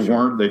if they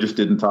weren't, they just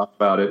didn't talk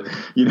about it.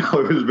 It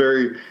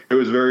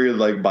was very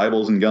like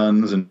Bibles and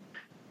guns, and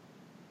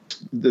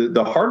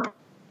the hard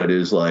part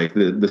is like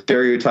the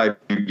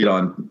stereotype you get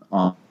on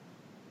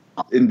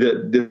in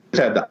the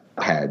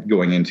had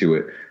going into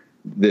it,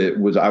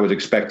 I was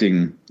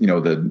expecting,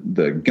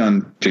 the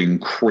gun thing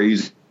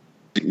crazy,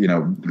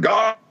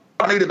 God,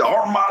 I needed to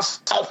arm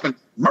myself in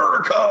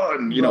America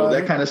and,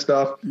 that kind of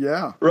stuff.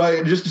 Yeah.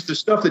 Right. Just the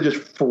stuff that just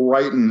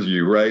frightens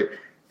you. Right.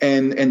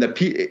 And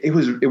it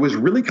was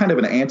really kind of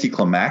an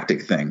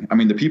anticlimactic thing. I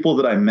mean, the people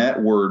that I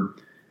met were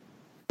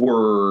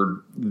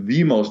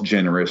the most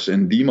generous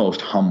and the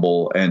most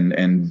humble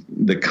and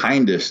the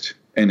kindest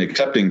and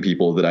accepting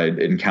people that I'd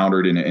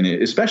encountered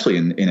especially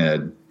in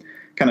a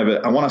kind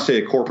of I want to say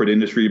a corporate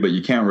industry, but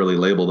you can't really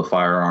label the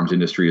firearms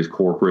industry as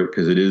corporate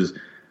because it is,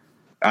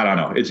 I don't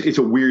know. It's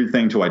a weird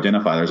thing to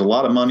identify. There's a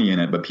lot of money in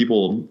it, but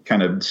people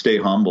kind of stay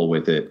humble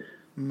with it.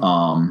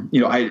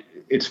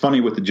 It's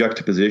funny with the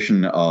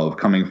juxtaposition of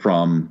coming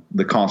from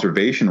the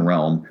conservation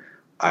realm.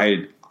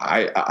 I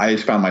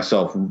found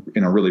myself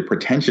in a really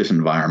pretentious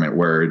environment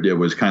where it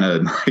was kind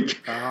of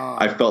like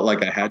I felt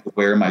like I had to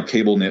wear my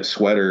cable knit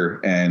sweater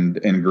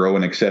and grow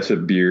an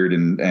excessive beard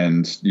and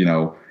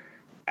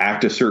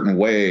act a certain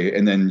way.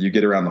 And then you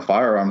get around the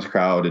firearms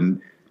crowd,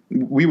 and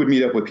we would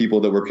meet up with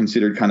people that were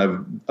considered kind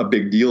of a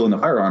big deal in the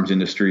firearms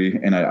industry.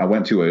 And I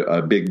went to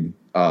a big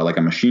like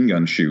a machine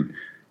gun shoot.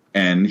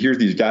 And here's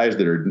these guys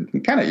that are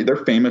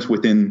they're famous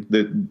within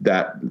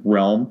that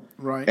realm.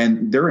 Right.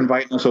 And they're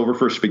inviting us over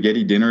for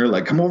spaghetti dinner.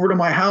 Like, come over to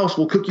my house.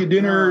 We'll cook you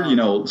dinner,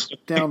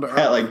 down to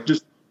earth. Like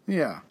just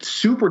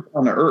super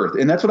down to earth.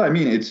 And that's what I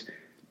mean. It's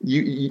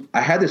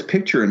I had this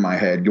picture in my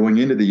head going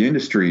into the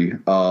industry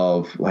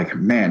of like,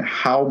 man,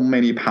 how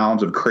many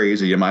pounds of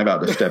crazy am I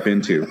about to step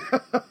into?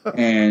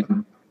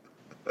 and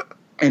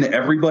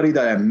everybody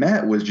that I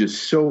met was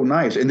just so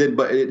nice. And then,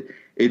 but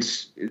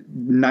it's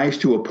nice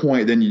to a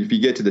point. Then if you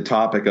get to the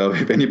topic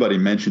of if anybody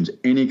mentions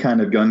any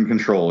kind of gun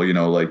control,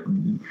 like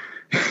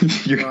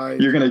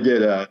you're going to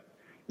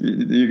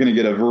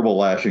get a verbal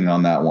lashing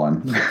on that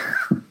one.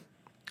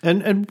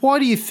 And why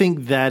do you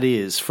think that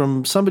is?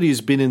 From somebody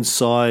who's been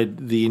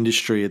inside the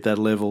industry at that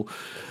level,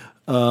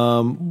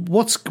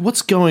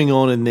 what's going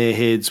on in their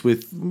heads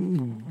with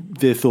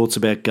their thoughts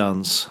about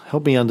guns?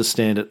 Help me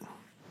understand it.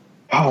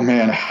 Oh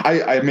man,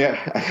 I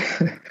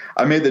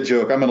made the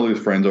joke. I'm going to lose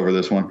friends over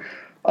this one.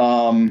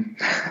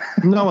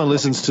 No one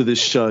listens to this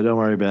show. Don't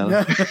worry about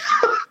it.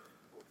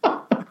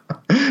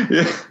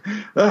 Yeah.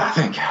 Oh,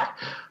 thank God.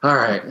 All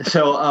right.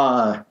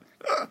 So,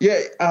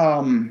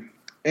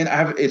 and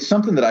it's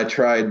something that I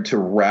tried to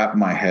wrap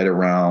my head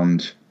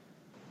around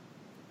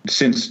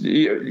since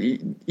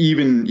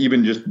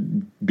even just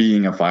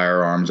being a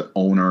firearms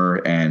owner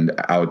and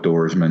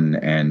outdoorsman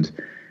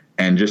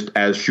and just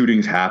as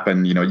shootings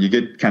happen, you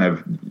get kind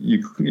of,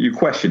 you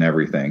question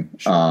everything.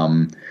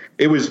 Sure.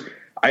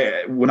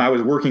 When I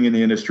was working in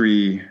the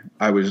industry,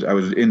 I was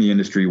in the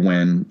industry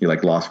when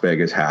like Las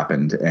Vegas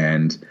happened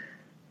and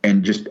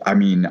just, I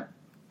mean,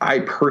 I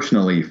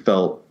personally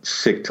felt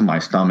sick to my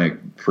stomach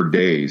for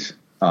days.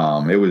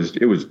 It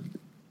was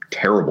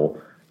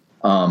terrible.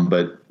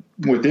 But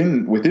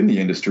within the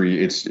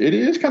industry, it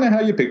is kind of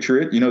how you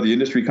picture it. The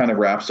industry kind of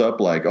wraps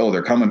up like, oh,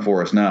 they're coming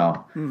for us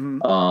now.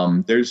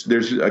 Mm-hmm.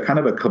 There's a kind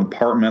of a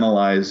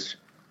compartmentalized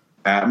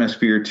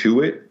atmosphere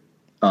to it.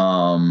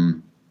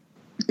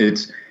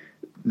 It's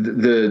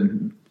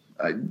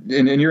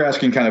and you're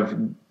asking kind of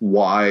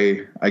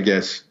why, I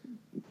guess,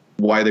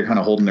 why they're kind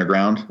of holding their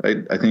ground,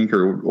 I think,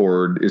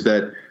 or is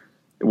that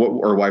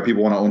or why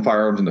people want to own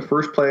firearms in the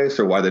first place,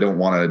 or why they don't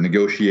want to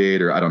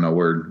negotiate, or I don't know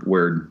where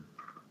do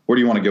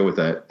you want to go with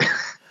that?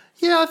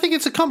 Yeah, I think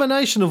it's a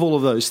combination of all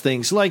of those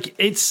things. Like,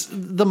 it's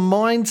the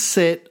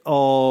mindset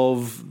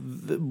of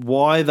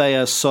why they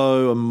are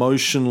so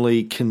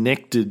emotionally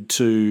connected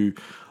to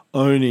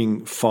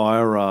owning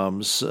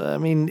firearms. I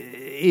mean,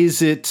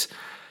 is it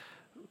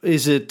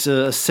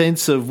a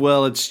sense of,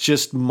 well, it's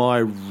just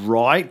my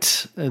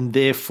right and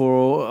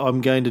therefore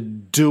I'm going to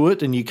do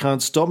it and you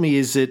can't stop me?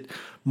 Is it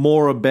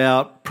more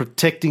about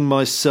protecting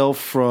myself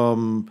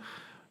from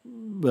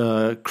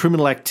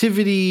criminal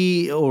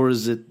activity, or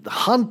is it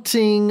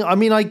hunting? I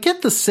mean, I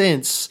get the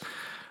sense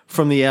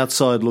from the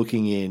outside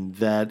looking in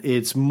that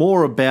it's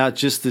more about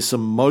just this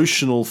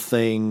emotional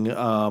thing.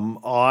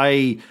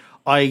 I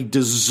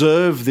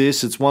deserve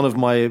this. It's one of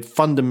my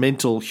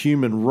fundamental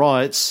human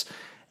rights,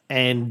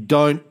 and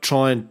don't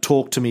try and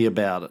talk to me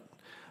about it.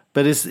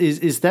 But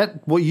is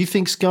that what you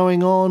think's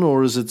going on,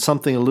 or is it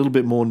something a little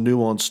bit more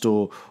nuanced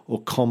or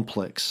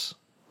complex?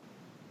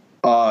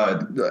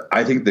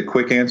 I think the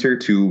quick answer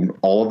to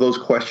all of those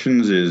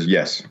questions is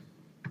yes.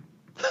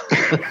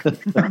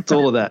 It's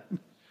all of that.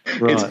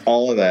 Right. It's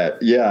all of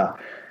that. Yeah.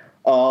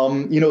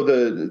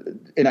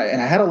 And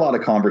I had a lot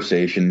of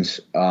conversations.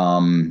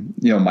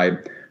 My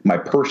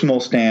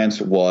personal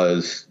stance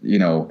was,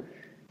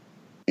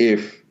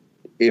 if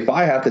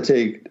I have to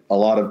take a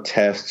lot of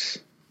tests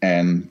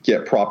and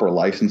get proper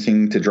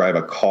licensing to drive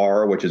a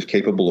car which is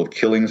capable of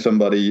killing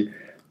somebody,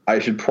 I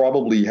should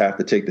probably have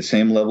to take the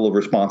same level of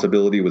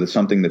responsibility with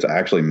something that's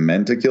actually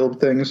meant to kill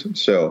things.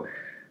 So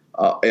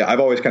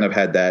I've always kind of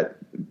had that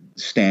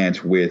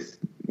stance with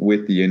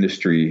the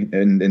industry,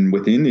 and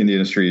within the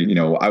industry,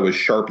 I was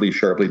sharply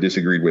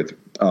disagreed with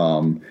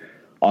on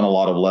a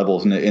lot of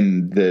levels.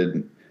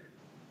 And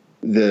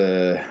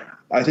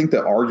I think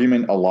the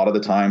argument a lot of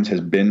the times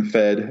has been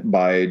fed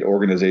by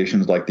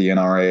organizations like the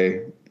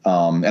NRA,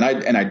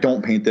 and I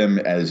don't paint them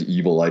as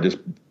evil.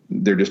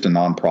 They're just a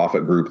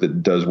nonprofit group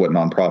that does what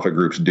nonprofit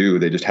groups do.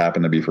 They just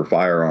happen to be for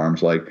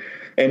firearms.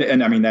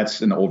 And I mean, that's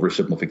an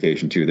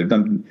oversimplification too. They've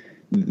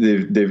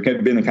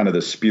been kind of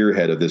the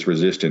spearhead of this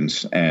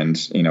resistance. And,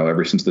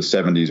 ever since the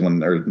 70s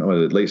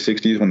or late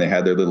 60s, when they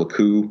had their little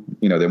coup,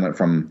 they went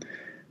from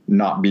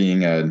not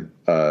being a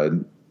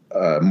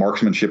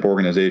marksmanship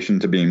organization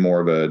to being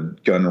more of a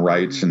gun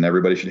rights and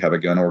everybody should have a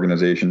gun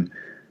organization.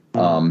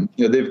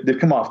 They've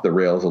come off the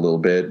rails a little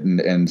bit,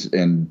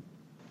 and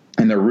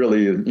they're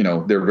really,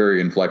 they're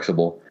very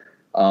inflexible.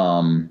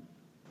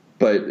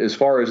 But as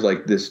far as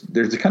like this,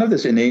 there's kind of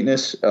this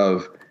innateness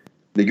of,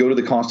 they go to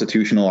the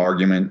constitutional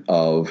argument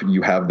of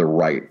you have the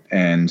right.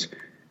 And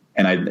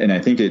I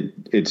think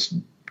it's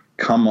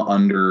come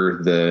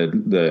under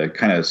the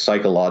kind of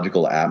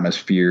psychological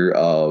atmosphere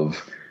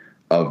of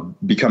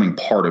becoming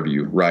part of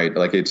you, right?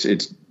 Like it's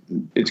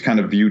kind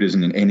of viewed as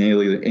an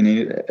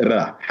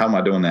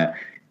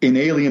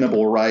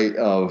inalienable right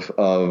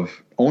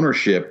of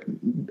ownership,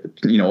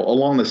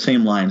 along the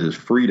same lines as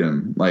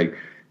freedom. Like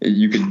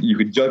you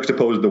could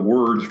juxtapose the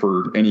words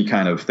for any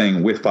kind of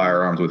thing with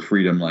firearms with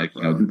freedom, like,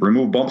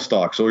 remove bump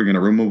stock, so you're going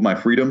to remove my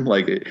freedom.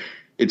 Like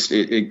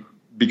it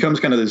becomes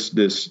kind of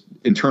this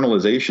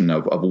internalization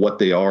of what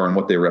they are and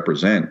what they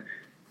represent.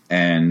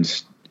 And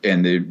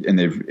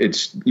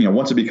it's,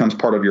 once it becomes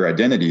part of your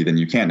identity, then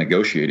you can't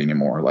negotiate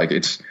anymore. Like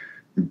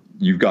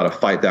you've got to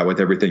fight that with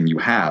everything you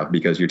have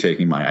because you're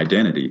taking my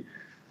identity.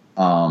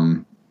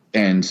 And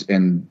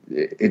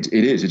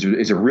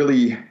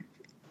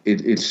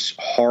it's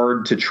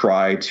hard to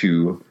try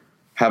to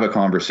have a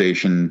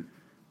conversation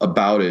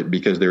about it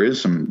because there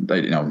is some,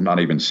 not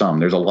even some,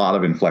 there's a lot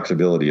of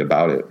inflexibility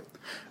about it.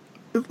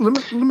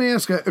 Let me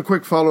ask a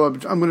quick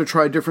follow-up. I'm going to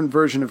try a different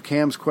version of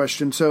Cam's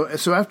question. So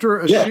after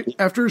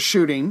a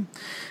shooting,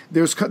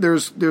 there's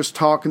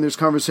talk and there's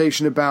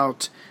conversation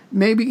about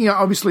maybe,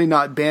 obviously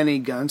not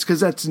banning guns,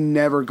 because that's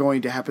never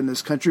going to happen in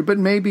this country, but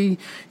maybe,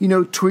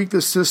 tweak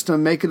the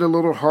system, make it a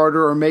little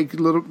harder, or make it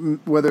a little,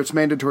 whether it's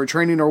mandatory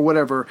training or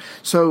whatever.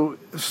 So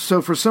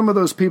for some of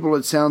those people,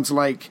 it sounds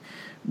like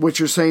what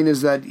you're saying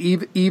is that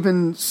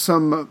even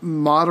some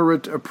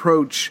moderate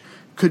approach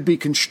could be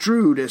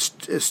construed as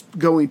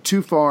going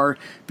too far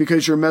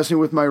because you're messing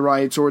with my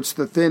rights, or it's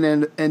the thin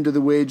end of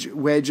the wedge.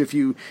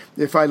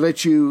 If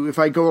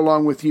I go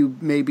along with you,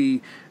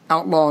 maybe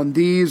outlawing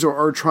these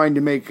or trying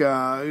to make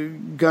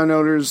gun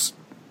owners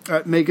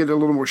make it a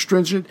little more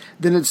stringent,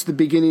 then it's the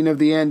beginning of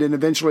the end, and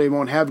eventually they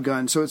won't have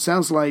guns. So it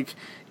sounds like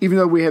even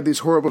though we have these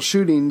horrible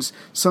shootings,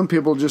 some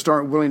people just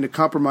aren't willing to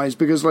compromise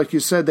because, like you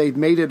said, they've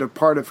made it a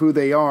part of who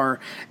they are,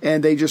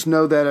 and they just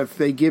know that if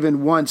they give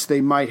in once,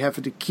 they might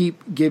have to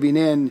keep giving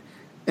in,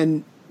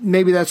 and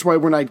maybe that's why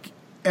we're not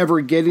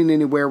ever getting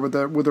anywhere with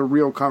a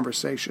real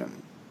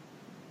conversation.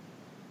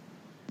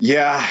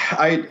 Yeah,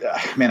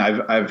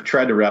 I've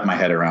tried to wrap my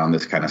head around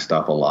this kind of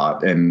stuff a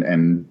lot,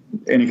 and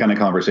any kind of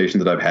conversation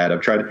that I've had,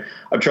 I've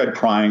tried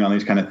prying on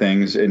these kind of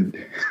things, and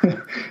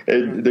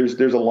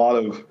there's a lot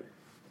of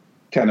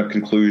kind of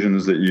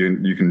conclusions that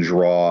you can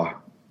draw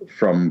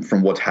from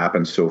what's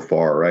happened so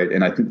far, right?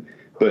 And I think,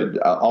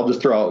 but I'll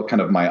just throw out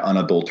kind of my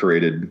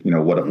unadulterated,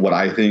 what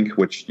I think,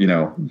 which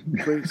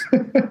Please.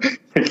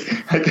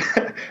 like,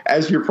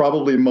 as your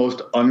probably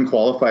most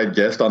unqualified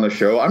guest on the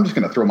show, I'm just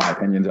going to throw my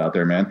opinions out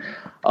there, man.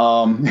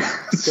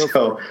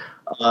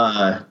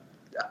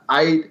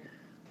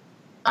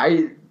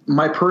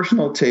 My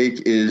personal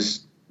take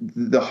is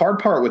the hard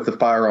part with the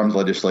firearms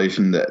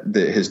legislation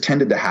that has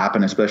tended to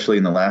happen, especially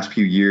in the last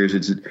few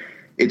years.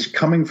 It's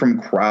coming from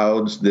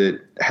crowds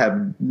that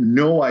have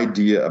no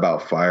idea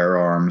about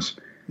firearms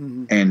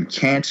and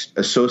can't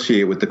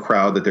associate with the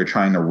crowd that they're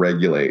trying to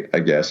regulate, I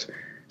guess.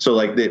 So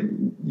like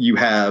you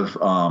have,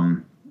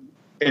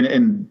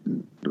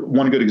 and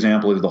one good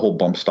example is the whole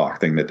bump stock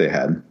thing that they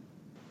had.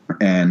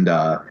 And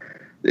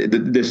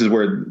this is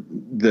where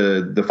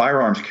the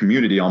firearms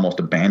community almost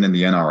abandoned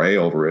the NRA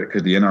over it,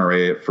 because the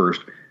NRA at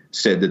first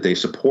said that they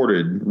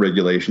supported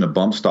regulation of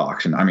bump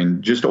stocks. And I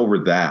mean, just over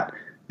that,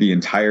 the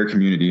entire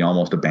community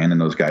almost abandoned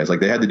those guys. Like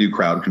they had to do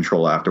crowd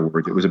control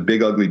afterwards. It was a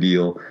big, ugly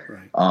deal.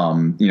 Right.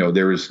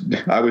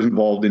 I was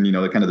involved in,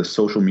 the kind of the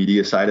social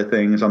media side of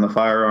things on the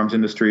firearms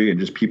industry, and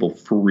just people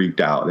freaked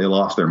out. They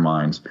lost their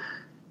minds.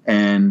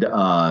 And,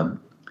 but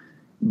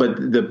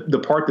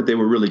the part that they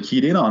were really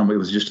keyed in on, it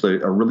was just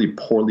a really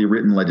poorly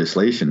written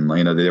legislation.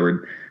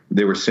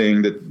 They were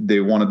saying that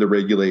they wanted to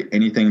regulate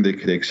anything that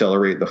could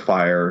accelerate the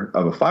fire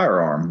of a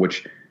firearm,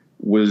 which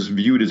was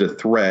viewed as a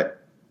threat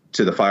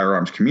to the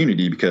firearms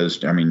community,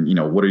 because, I mean,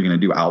 what are you going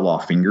to do? Outlaw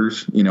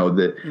fingers?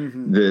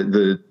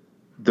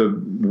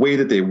 The way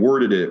that they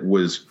worded it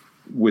was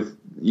with,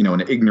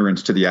 an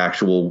ignorance to the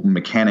actual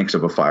mechanics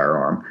of a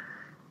firearm.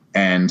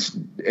 And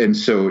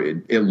so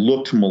it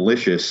looked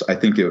malicious. I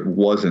think it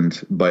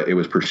wasn't, but it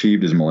was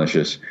perceived as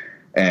malicious.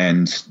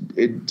 And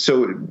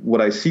so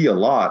what I see a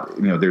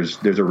lot, there's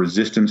a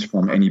resistance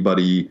from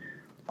anybody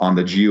on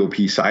the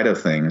GOP side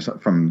of things,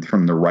 from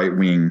the right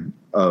wing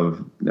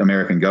of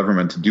American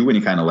government, to do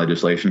any kind of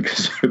legislation,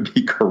 because it would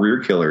be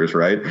career killers,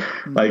 right?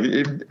 Mm-hmm. Like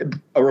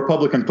a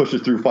Republican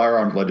pushes through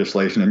firearms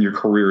legislation and your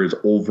career is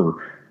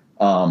over.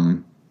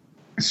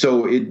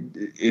 So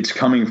it's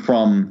coming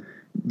from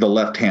the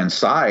left-hand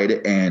side,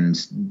 and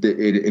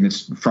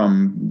it's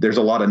from, there's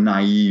a lot of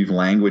naive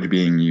language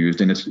being used.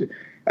 And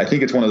I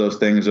think it's one of those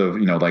things of,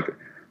 like,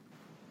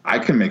 I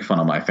can make fun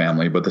of my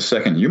family, but the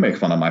second you make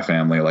fun of my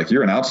family, like,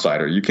 you're an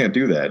outsider. You can't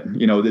do that.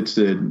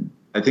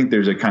 I think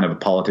there's a kind of a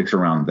politics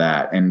around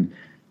that, and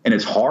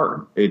it's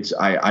hard.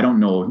 I don't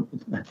know.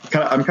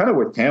 I'm kind of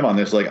with Cam on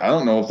this. Like, I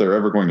don't know if they're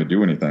ever going to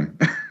do anything.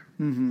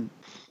 Mm-hmm.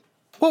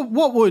 Well,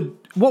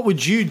 what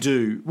would you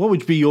do? What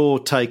would be your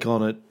take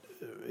on it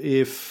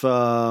if,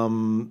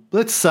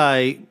 let's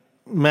say,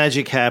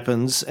 magic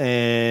happens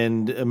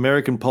and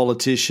American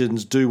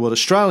politicians do what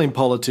Australian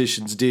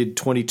politicians did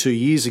 22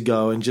 years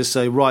ago and just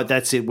say, right,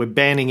 that's it, we're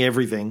banning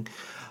everything.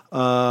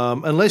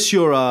 Unless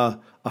you're a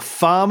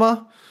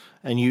farmer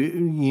and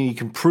you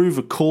can prove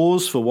a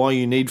cause for why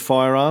you need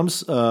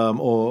firearms,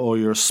 or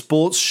you're a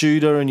sports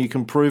shooter and you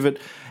can prove it,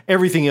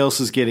 everything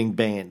else is getting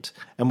banned.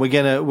 And we're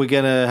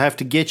gonna have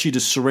to get you to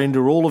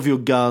surrender all of your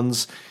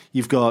guns.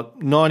 You've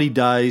got 90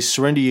 days,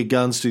 surrender your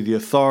guns to the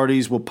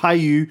authorities. We'll pay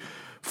you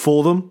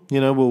for them.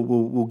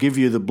 We'll give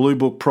you the blue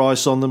book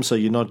price on them, so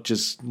you're not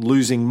just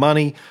losing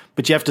money,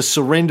 but you have to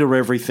surrender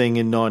everything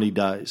in 90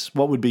 days.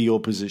 What would be your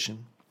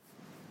position?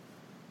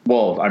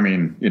 Well, I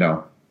mean,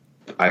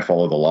 I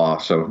follow the law,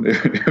 so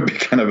it would be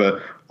kind of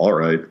all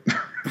right.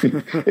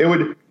 It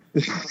would,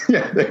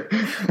 yeah,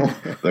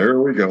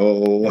 there we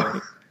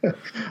go.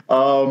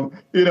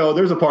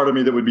 There's a part of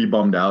me that would be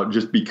bummed out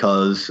just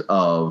because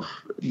of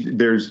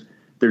there's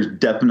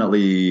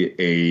definitely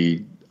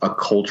a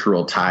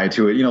cultural tie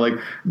to it. Like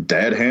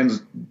dad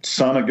hands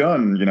son a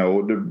gun,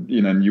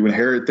 and you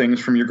inherit things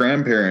from your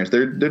grandparents.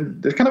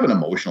 There's kind of an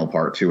emotional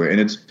part to it.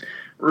 And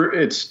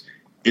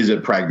is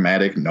it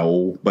pragmatic?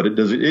 No, but it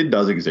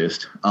does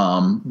exist.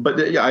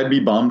 But yeah, I'd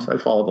be bummed.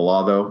 I'd follow the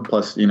law though.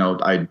 Plus,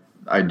 I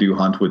do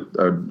hunt with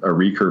a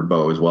recurve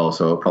bow as well,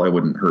 so it probably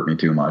wouldn't hurt me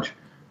too much.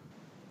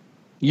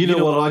 You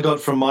know what I got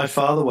from my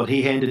father, what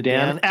he handed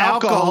down?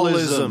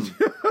 Alcoholism.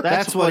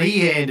 That's what he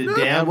handed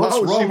down. What's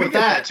wrong with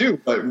that?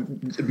 Too, but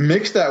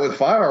mix that with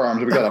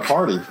firearms, we got a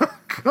party.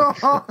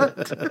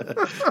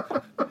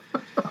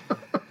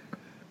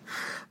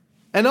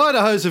 And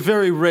Idaho's a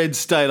very red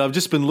state. I've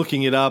just been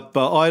looking it up.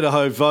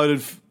 Idaho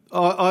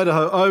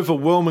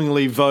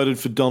overwhelmingly voted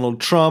for Donald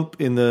Trump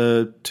in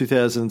the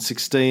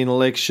 2016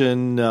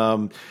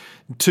 election.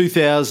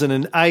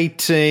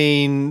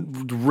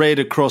 2018, red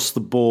across the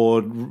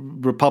board.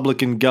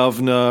 Republican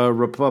governor,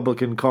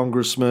 Republican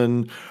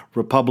congressman,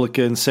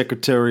 Republican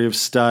secretary of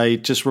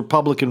state, just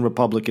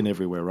Republican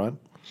everywhere, right?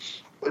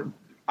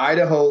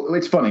 Idaho,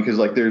 it's funny because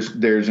like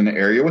there's an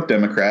area with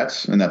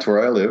Democrats, and that's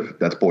where I live.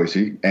 That's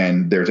Boise,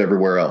 and there's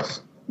everywhere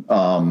else.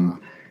 And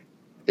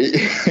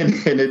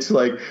it's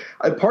like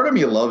part of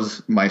me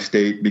loves my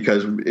state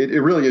because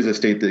it really is a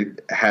state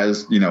that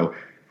has,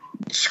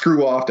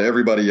 screw off to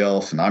everybody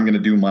else and I'm going to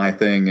do my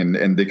thing.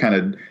 And they kind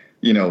of,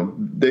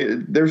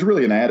 there's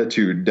really an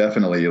attitude,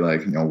 definitely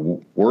like,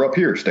 we're up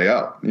here, stay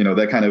out,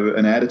 that kind of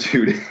an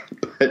attitude.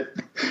 But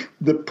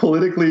the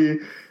politically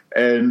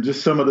and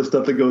just some of the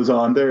stuff that goes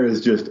on there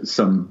is just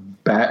some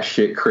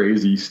batshit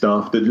crazy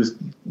stuff that just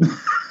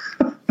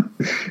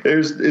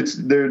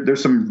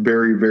there's some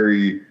very,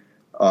 very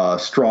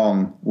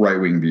strong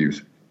right-wing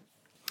views.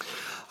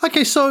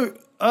 Okay, so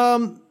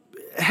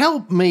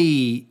help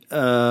me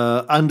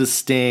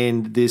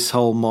understand this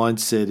whole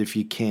mindset if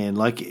you can.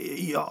 Like,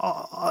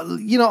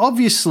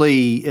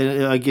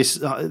 obviously, I guess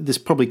this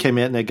probably came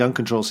out in our gun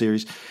control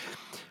series.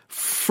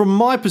 From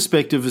my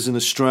perspective as an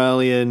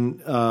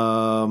Australian,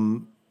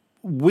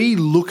 we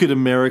look at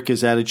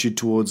America's attitude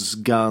towards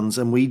guns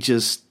and we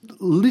just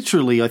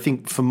literally, I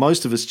think for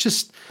most of us,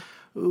 just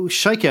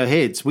shake our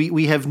heads.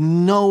 We have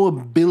no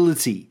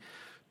ability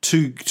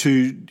to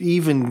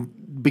even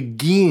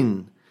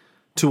begin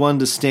to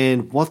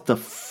understand what the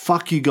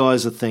fuck you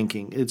guys are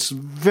thinking. It's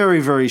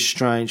very, very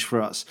strange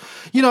for us.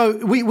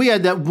 We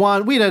had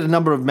a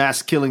number of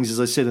mass killings, as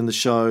I said in the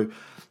show,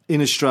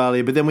 in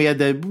Australia, but then we had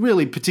that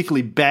really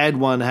particularly bad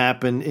one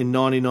happen in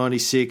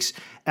 1996.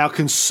 Our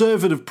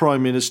Conservative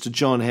Prime Minister,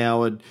 John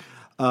Howard,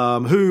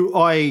 who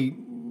I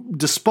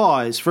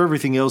despise for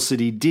everything else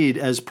that he did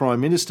as Prime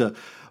Minister,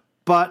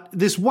 but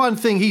this one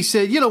thing he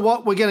said, you know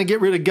what, we're going to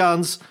get rid of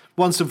guns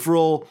once and for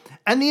all,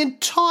 and the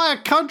entire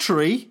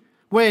country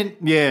went,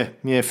 yeah,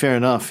 fair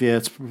enough. Yeah,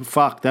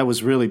 that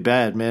was really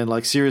bad, man.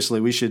 Like,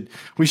 seriously, we should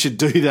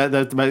do that.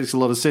 That makes a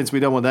lot of sense. We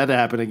don't want that to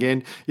happen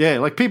again. Yeah,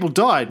 like, people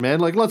died, man.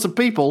 Like, lots of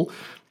people.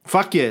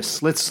 Fuck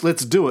yes, let's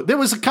do it. There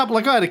was I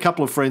had a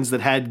couple of friends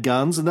that had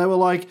guns, and they were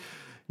like,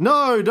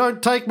 no,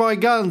 don't take my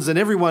guns. And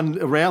everyone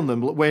around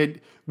them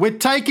went, we're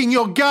taking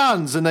your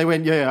guns. And they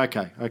went, yeah,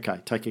 okay,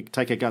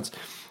 take your guns.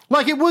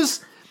 Like,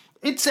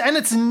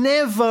 it's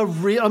never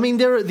real. I mean,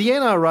 the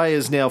NRA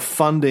is now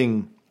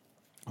funding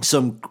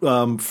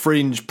some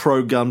fringe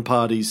pro-gun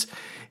parties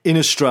in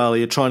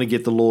Australia trying to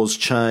get the laws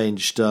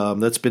changed.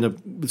 It's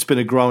been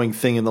a growing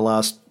thing in the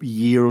last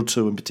year or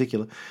two in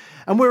particular,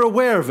 and we're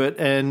aware of it.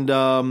 And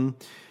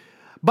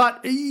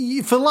but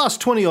for the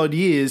last 20-odd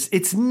years,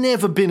 it's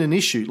never been an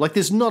issue. Like,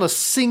 there's not a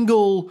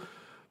single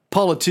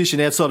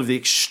politician outside of the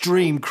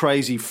extreme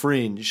crazy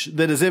fringe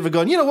that has ever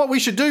gone, you know what we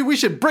should do? We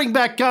should bring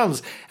back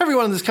guns.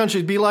 Everyone in this country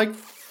would be like,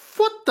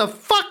 what the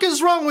fuck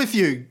is wrong with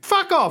you?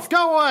 Fuck off,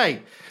 go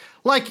away.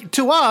 Like,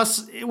 to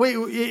us,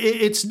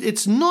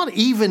 it's not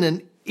even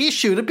an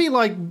issue. It'd be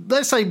like,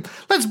 let's say,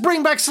 let's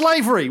bring back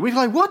slavery. We're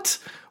like, what?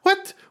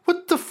 What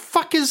the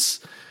fuck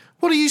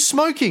what are you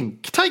smoking?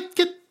 Take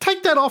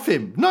that off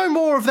him. No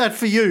more of that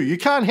for you. You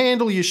can't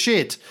handle your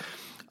shit.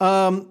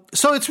 So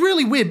it's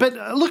really weird. But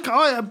look,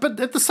 but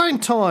at the same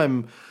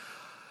time,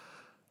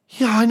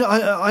 yeah, I know.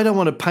 I don't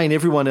want to paint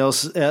everyone in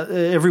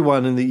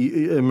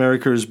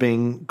America as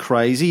being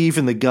crazy,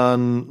 even the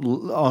gun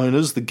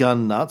owners, the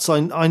gun nuts.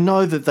 I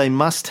know that they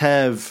must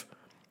have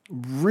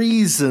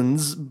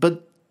reasons,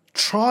 but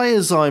try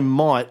as I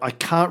might, I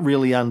can't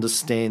really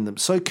understand them.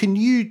 So can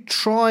you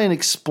try and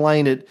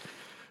explain it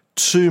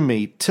to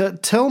me?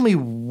 Tell me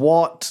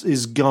what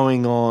is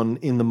going on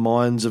in the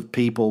minds of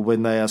people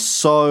when they are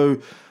so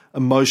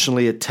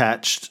emotionally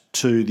attached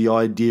to the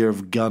idea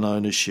of gun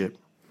ownership.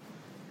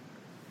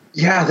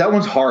 Yeah, that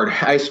one's hard.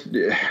 I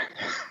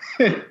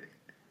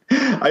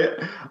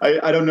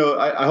don't know.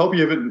 I hope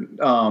you haven't,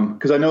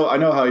 because I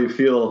know how you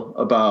feel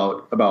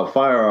about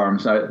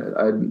firearms.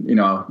 I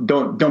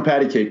don't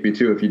patty cake me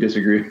too if you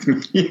disagree with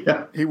me.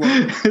 Yeah, he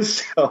won't.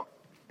 So,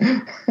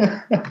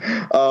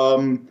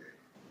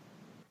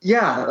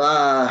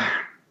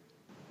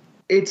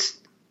 it's,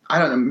 I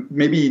don't know,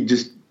 maybe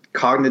just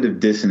cognitive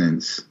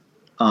dissonance.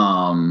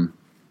 And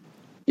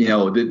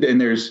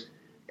there's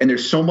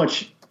so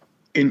much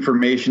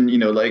information,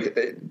 like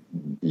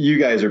you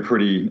guys are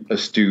pretty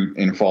astute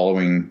in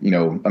following,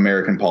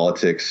 American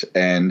politics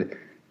and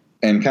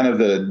kind of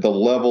the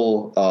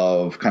level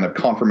of kind of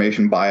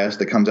confirmation bias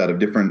that comes out of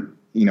different,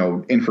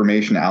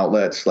 information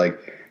outlets. Like,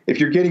 if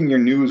you're getting your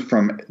news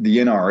from the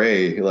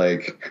NRA,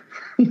 like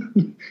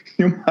you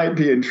might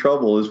be in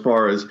trouble as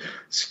far as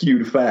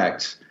skewed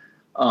facts.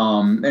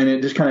 And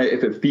it just kind of,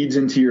 if it feeds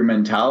into your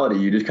mentality,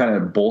 you just kind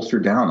of bolster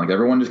down. Like,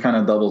 everyone just kind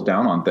of doubles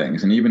down on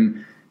things. And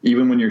even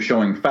when you're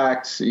showing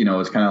facts,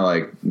 it's kind of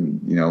like,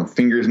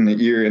 fingers in the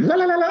ear and la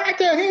la la la, I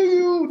can't hear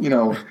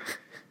you.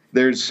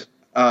 There's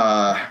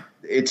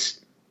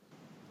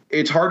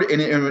it's hard.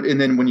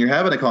 And then when you're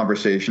having a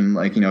conversation,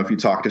 like, if you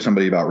talk to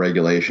somebody about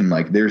regulation,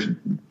 like, there's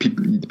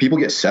people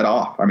get set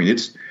off. I mean,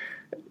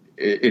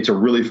 it's a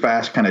really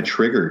fast kind of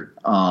trigger,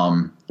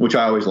 which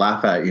I always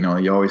laugh at.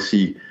 You always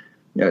see,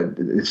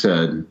 it's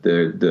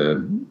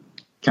the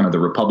kind of the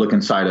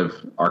Republican side of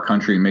our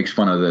country makes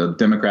fun of the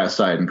Democrat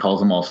side and calls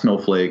them all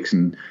snowflakes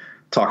and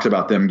talks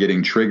about them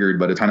getting triggered.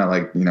 But it's kind of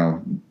like,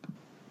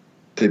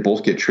 they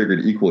both get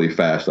triggered equally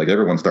fast. Like,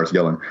 everyone starts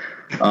yelling.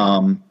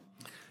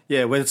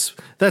 Yeah, well,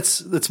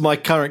 that's my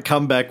current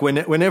comeback.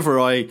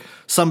 Whenever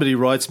somebody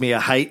writes me a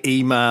hate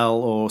email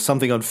or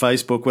something on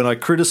Facebook, when I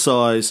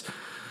criticize,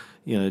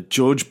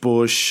 George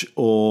Bush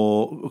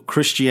or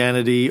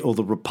Christianity or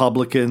the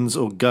Republicans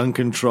or gun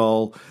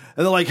control,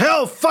 and they're like,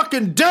 how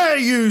fucking dare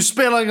you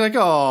spend, like,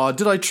 oh,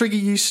 did I trigger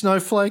you,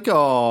 snowflake?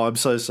 Oh, I'm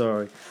so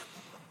sorry.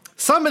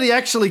 Somebody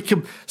actually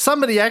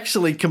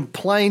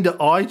complained to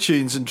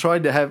iTunes and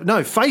tried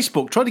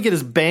to get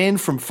us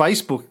banned from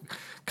Facebook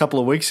a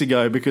couple of weeks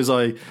ago because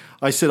I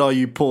said, "Oh,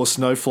 you poor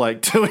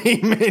snowflake," to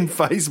him in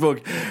Facebook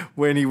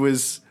when he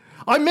was.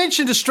 I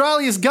mentioned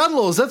Australia's gun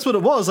laws. That's what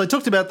it was. I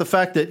talked about the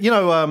fact that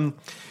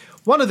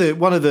one of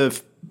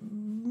the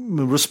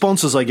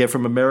responses I get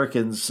from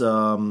Americans,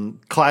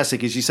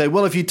 classic, is you say,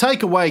 "Well, if you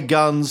take away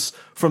guns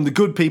from the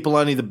good people,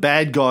 only the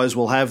bad guys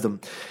will have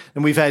them,"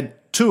 and we've had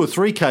 2 or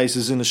 3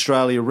 cases in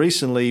Australia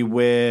recently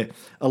where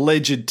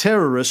alleged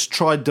terrorists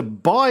tried to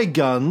buy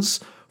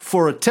guns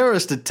for a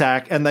terrorist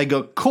attack and they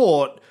got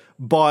caught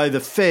by the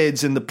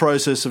feds in the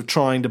process of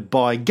trying to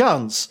buy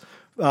guns.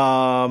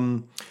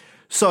 So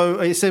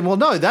he said, well,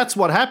 no, that's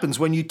what happens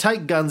when you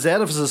take guns out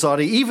of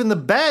society. Even the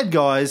bad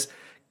guys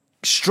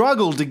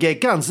struggle to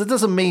get guns. That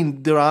doesn't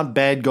mean there aren't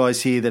bad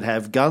guys here that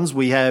have guns.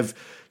 We have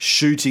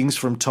shootings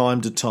from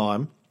time to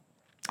time.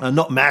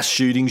 Not mass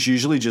shootings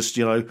usually, just,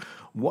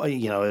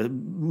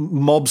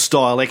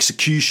 mob-style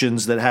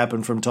executions that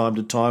happen from time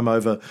to time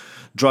over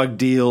drug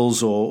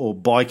deals or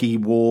bikie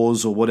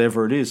wars or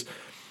whatever it is.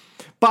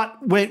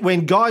 But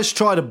when guys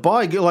try to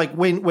buy, like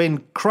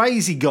when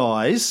crazy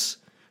guys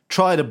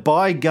try to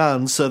buy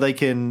guns so they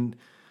can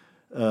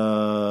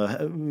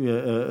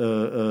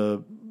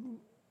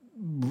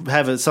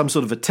have some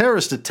sort of a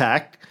terrorist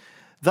attack,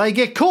 they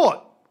get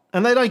caught.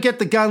 And they don't get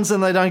the guns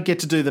and they don't get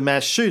to do the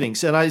mass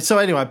shootings. And I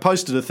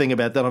posted a thing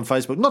about that on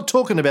Facebook. Not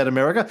talking about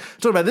America.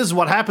 Talking about this is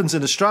what happens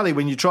in Australia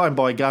when you try and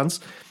buy guns.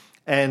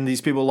 And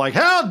these people are like,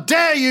 how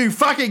dare you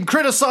fucking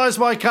criticize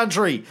my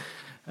country?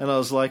 And I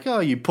was like, oh,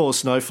 you poor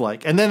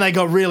snowflake. And then they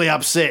got really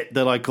upset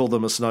that I called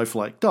them a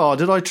snowflake. Oh,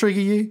 did I trigger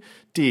you?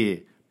 Dear,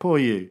 poor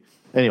you.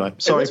 Anyway,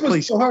 sorry, please.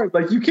 It's so hard.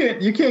 Like you can't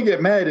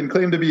get mad and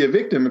claim to be a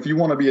victim if you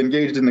want to be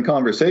engaged in the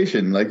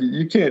conversation. Like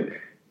you can't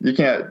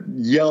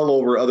yell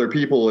over other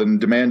people and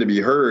demand to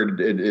be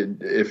heard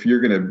if you're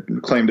going to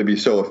claim to be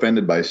so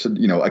offended by,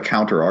 a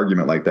counter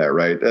argument like that,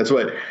 right? That's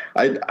what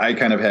I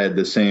kind of had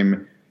the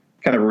same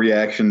kind of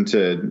reaction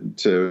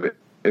to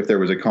if there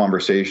was a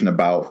conversation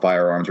about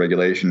firearms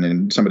regulation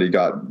and somebody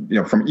got,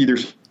 from either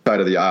side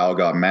of the aisle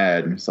got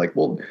mad. And it's like,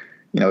 well,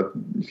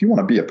 if you want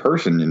to be a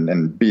person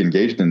and be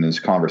engaged in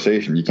this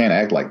conversation, you can't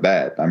act like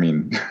that. I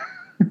mean...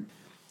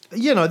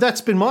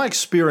 that's been my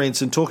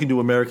experience in talking to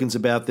Americans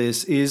about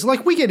this is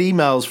like we get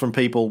emails from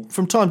people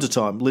from time to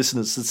time,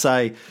 listeners that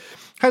say,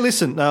 hey,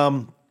 listen,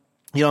 I'm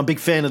a big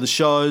fan of the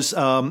shows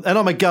and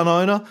I'm a gun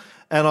owner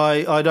and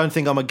I don't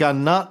think I'm a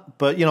gun nut,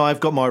 but, I've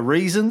got my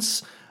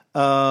reasons.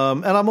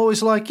 And I'm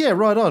always like, yeah,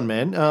 right on,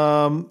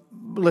 man.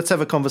 Let's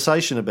have a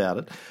conversation about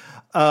it.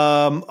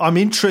 I'm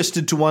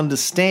interested to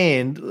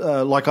understand,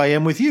 like I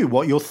am with you,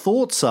 what your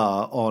thoughts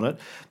are on it.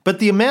 But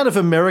the amount of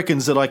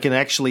Americans that I can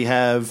actually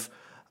have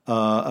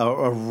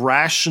a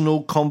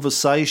rational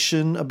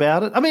conversation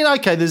about it. I mean,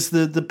 okay, there's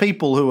the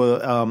people who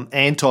are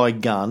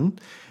anti-gun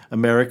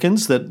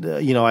Americans that,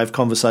 I have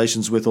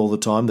conversations with all the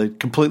time that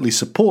completely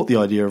support the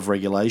idea of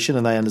regulation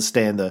and they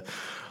understand the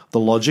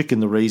logic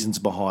and the reasons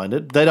behind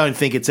it. They don't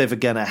think it's ever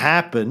going to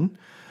happen,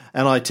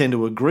 and I tend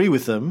to agree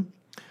with them.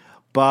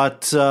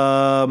 But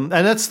and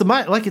that's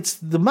it's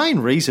the main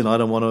reason I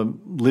don't want to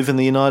live in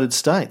the United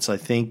States. I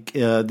think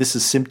this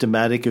is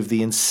symptomatic of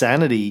the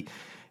insanity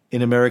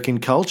in American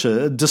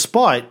culture,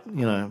 despite,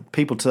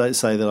 people today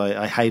say that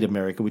I hate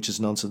America, which is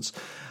nonsense.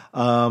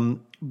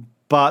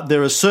 But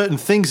there are certain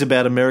things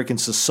about American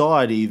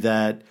society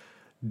that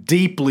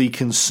deeply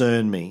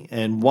concern me.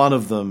 And one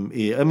of them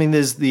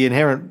there's the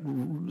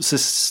inherent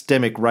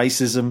systemic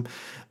racism.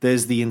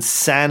 There's the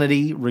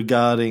insanity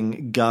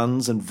regarding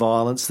guns and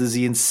violence. There's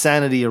the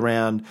insanity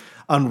around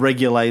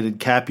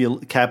unregulated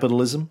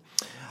capitalism.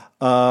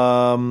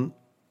 I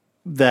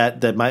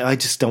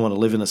just don't want to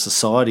live in a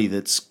society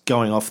that's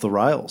going off the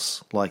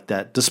rails like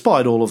that,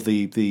 despite all of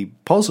the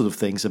positive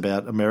things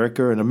about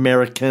America and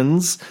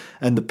Americans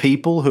and the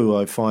people who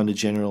I find are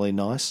generally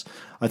nice.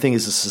 I think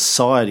as a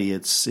society,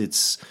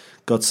 it's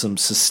got some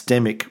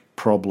systemic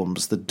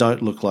problems that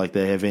don't look like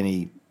they have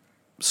any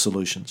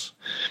solutions.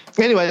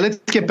 Anyway, let's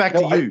get back to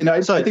you. I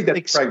think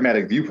that's a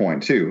pragmatic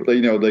viewpoint too.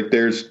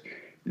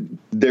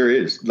 There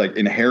is like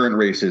inherent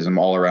racism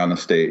all around the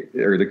state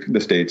or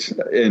the states,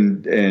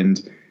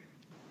 and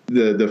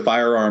the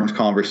firearms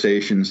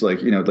conversations,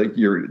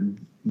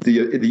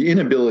 the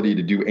inability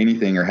to do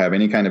anything or have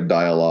any kind of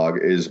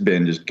dialogue has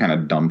been just kind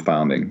of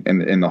dumbfounding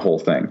in the whole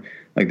thing.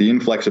 Like the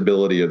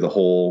inflexibility of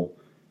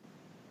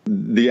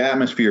the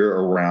atmosphere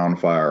around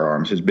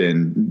firearms has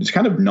been just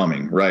kind of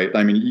numbing, right?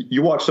 I mean,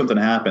 you watch something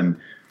happen,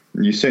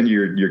 you send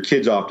your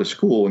kids off to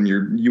school, and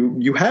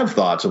you have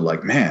thoughts of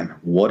like, man,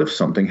 what if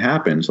something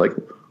happens? Like,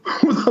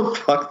 who the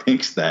fuck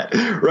thinks that,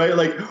 right?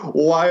 Like,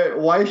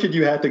 why should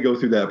you have to go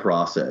through that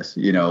process,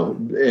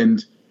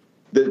 And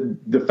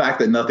the fact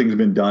that nothing's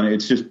been done,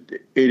 it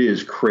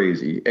is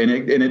crazy, and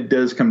it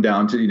does come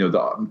down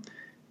to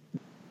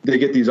they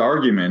get these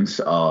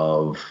arguments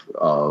of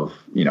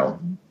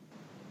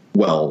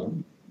well,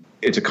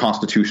 it's a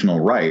constitutional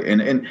right,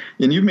 and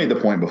you've made the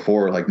point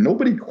before, like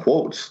nobody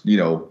quotes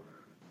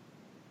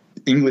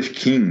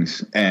English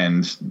kings,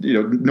 and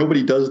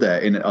nobody does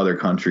that in other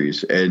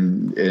countries,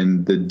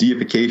 and the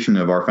deification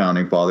of our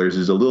founding fathers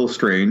is a little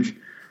strange,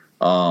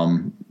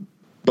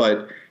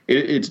 but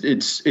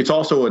it's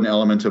also an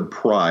element of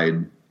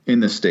pride in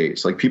the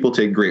States. Like, people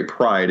take great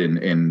pride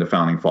in the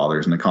founding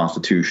fathers and the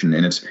Constitution,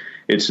 and it's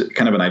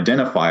kind of an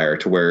identifier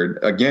to where,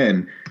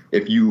 again,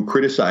 if you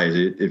criticize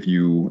it, if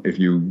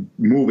you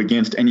move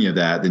against any of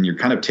that, then you're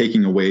kind of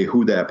taking away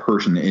who that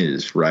person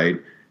is, right?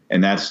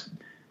 And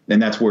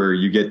that's where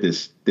you get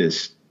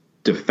this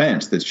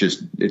defense that's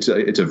just it's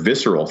a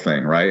visceral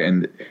thing,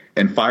 right?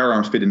 And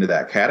firearms fit into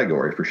that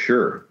category for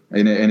sure.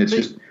 And it's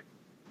just.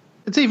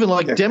 It's even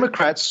like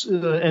Democrats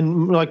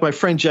and like my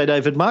friend J.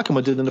 David Markham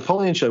I did the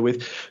Napoleon show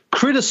with,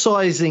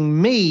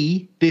 criticizing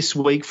me this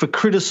week for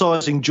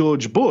criticizing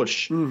George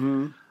Bush.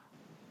 Mm-hmm.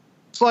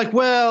 It's like,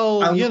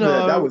 well,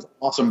 that was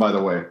awesome, by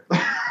the way.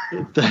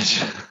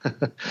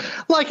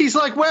 Like, he's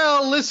like,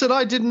 well, listen,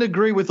 I didn't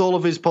agree with all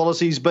of his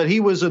policies, but he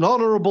was an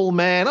honorable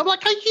man. I'm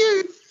like, are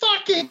you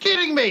fucking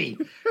kidding me?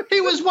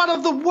 He was one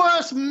of the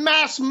worst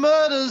mass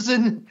murders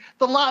in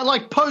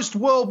the post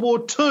World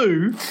War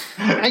II,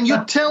 and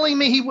you're telling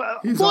me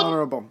he's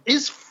honorable? What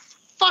is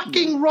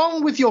fucking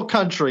wrong with your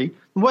country?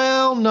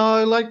 Well,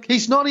 no, like,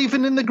 he's not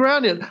even in the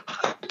ground yet.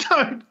 I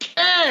don't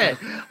care.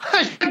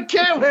 I don't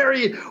care where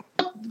he is.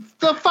 What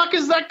the fuck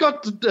has that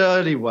got to do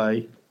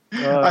anyway?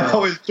 I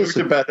always joked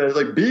about that. It's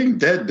like, being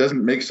dead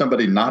doesn't make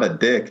somebody not a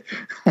dick.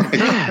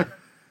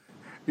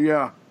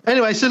 Yeah.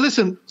 Anyway, so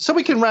listen, so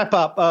we can wrap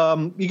up.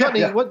 You got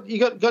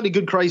any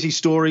good crazy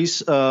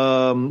stories?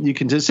 You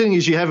can, seeing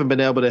as you haven't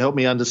been able to help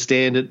me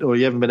understand it, or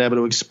you haven't been able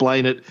to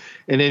explain it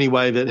in any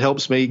way that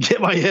helps me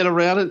get my head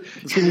around it,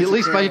 can you at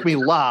least make me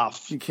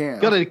laugh? You can.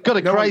 Got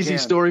a crazy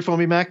story for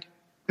me, Mac?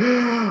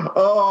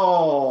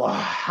 Oh,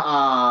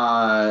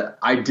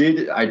 I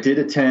did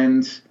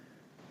attend.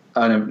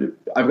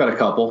 I've got a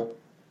couple.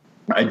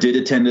 I did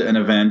attend an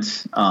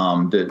event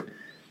that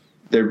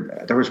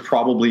there was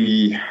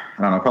probably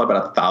about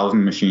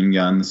 1,000 machine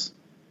guns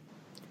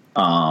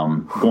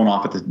going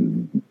off at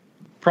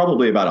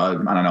probably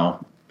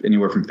about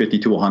anywhere from 50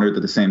 to 100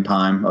 at the same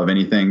time, of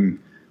anything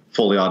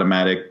fully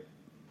automatic,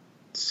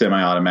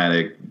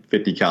 semi-automatic,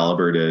 50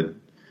 caliber to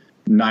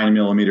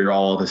 9mm,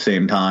 all at the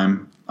same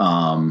time.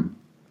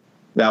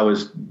 That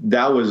was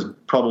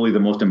probably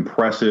the most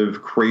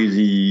impressive,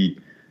 crazy.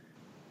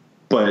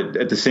 But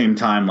at the same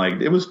time,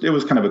 like, it was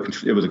kind of a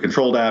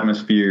controlled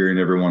atmosphere, and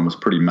everyone was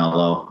pretty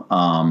mellow.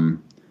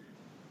 And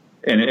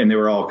they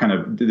were all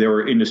they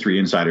were industry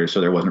insiders, so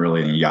there wasn't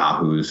really any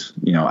yahoos,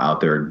 out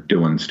there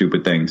doing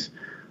stupid things.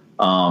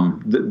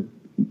 You're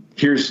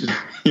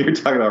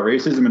talking about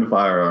racism in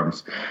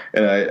firearms,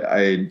 and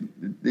I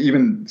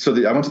went to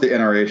the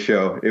NRA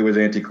show. It was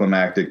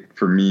anticlimactic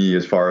for me,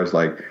 as far as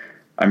I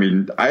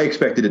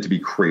expected it to be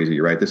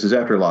crazy, right? This is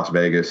after Las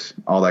Vegas,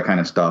 all that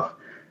kind of stuff.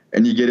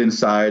 And you get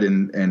inside,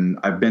 and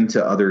I've been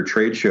to other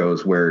trade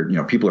shows where,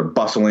 people are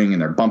bustling and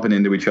they're bumping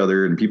into each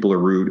other and people are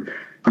rude.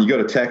 And you go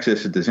to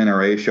Texas at this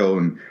NRA show,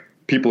 and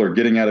people are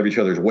getting out of each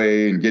other's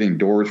way and getting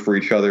doors for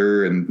each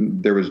other.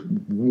 And there was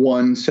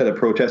one set of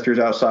protesters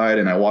outside,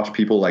 and I watched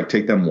people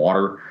take them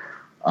water.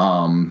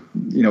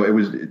 It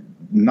was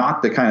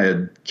not the kind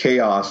of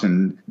chaos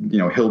and,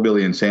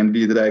 hillbilly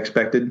insanity that I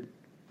expected.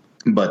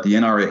 But the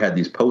NRA had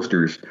these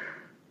posters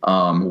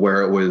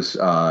where it was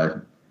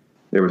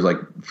there was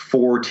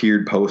 4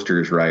 tiered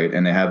posters, right?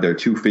 And they have their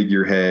 2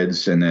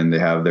 figureheads, and then they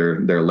have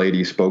their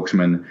lady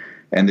spokesman.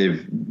 And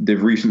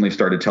they've recently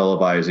started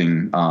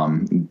televising.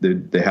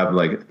 They have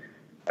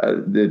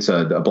it's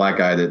a black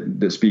guy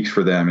that speaks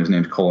for them. His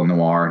name's Colin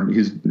Noir.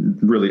 He's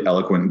really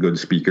eloquent, good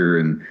speaker,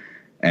 and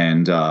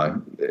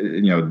so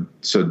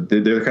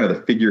they're kind of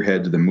the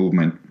figureheads of the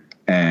movement.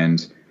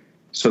 And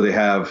so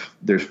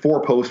there's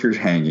 4 posters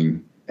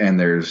hanging, and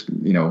there's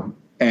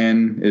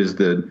N is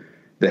the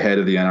head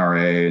of the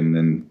NRA, and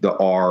then the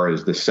R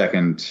is the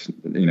second,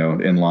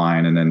 in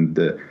line, and then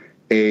the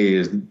A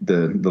is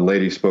the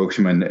lady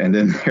spokesman, and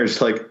then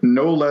there's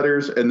no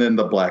letters, and then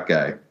the black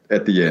guy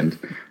at the end.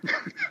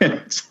 And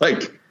it's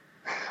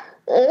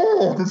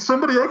oh, did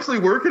somebody actually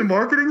work in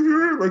marketing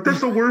here?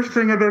 That's the worst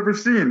thing I've ever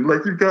seen.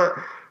 You've got,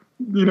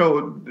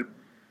 the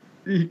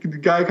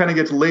guy kind of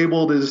gets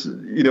labeled as,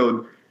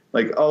 the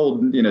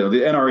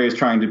NRA is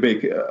trying to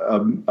make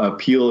a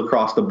appeal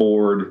across the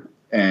board,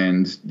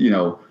 and,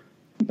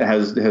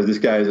 has this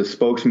guy as a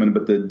spokesman,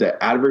 but the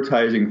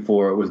advertising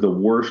for it was the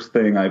worst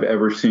thing I've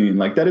ever seen.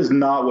 That is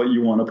not what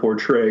you want to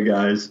portray,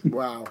 guys.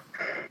 Wow.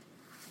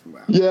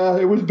 Yeah,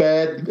 it was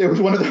bad. It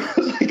was one of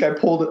those, I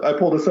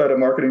pulled aside a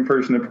marketing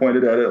person and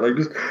pointed at it,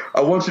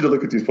 I want you to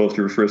look at these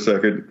posters for a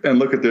second and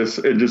look at this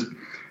and just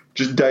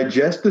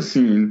digest the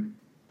scene.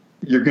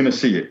 You're going to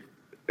see it.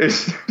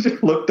 It's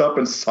just looked up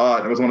and saw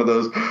it. It was one of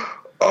those,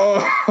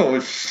 oh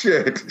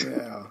shit.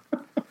 Yeah.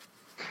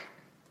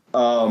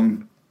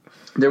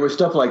 There was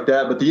stuff like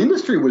that, but the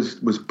industry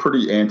was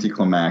pretty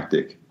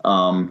anticlimactic.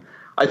 I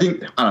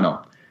think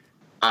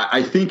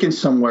in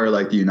somewhere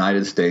like the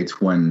United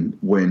States, when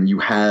you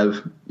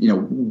have,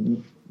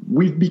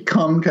 we've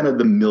become kind of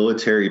the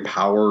military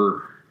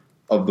power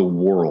of the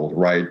world,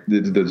 right?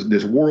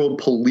 This world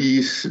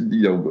police,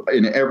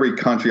 in every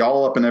country,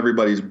 all up in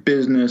everybody's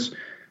business.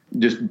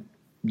 Just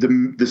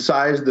the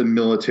size of the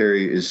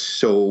military is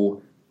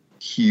so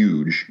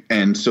huge.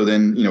 And so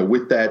then,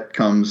 with that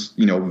comes,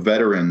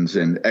 veterans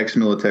and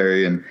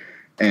ex-military and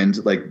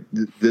like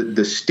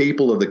the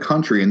staple of the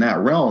country in that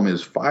realm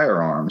is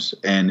firearms.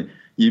 And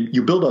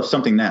you build up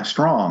something that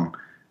strong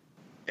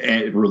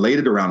and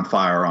related around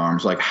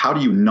firearms. Like, how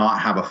do you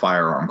not have a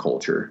firearm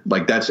culture?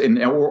 Like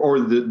or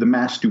the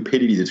mass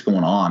stupidity that's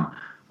going on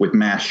with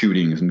mass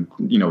shootings and,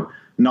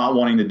 not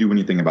wanting to do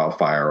anything about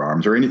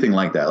firearms or anything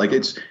like that. Like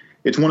it's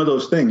one of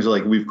those things,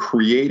 like we've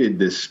created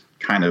this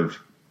kind of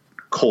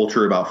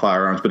culture about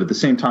firearms, but at the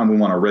same time we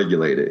want to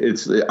regulate it.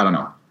 I don't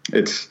know.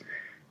 It's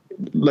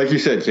like you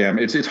said, Cam,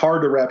 it's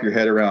hard to wrap your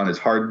head around. It's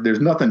hard. There's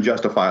nothing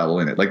justifiable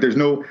in it. Like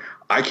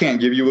I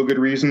can't give you a good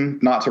reason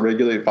not to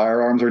regulate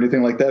firearms or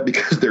anything like that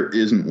because there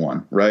isn't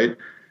one, right?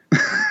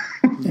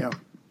 Yeah.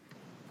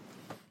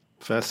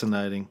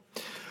 Fascinating.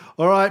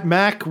 All right,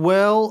 Mac.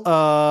 Well,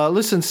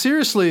 listen,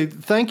 seriously,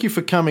 thank you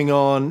for coming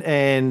on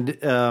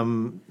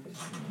and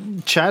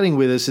chatting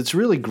with us. It's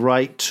really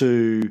great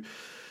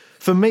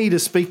for me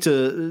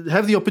to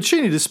have the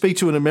opportunity to speak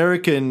to an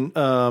American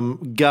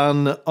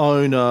gun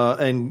owner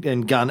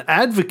and gun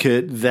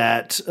advocate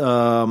that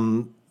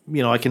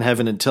I can have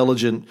an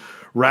intelligent,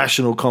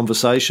 rational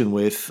conversation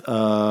with. Good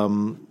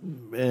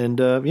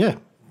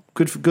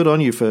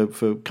on you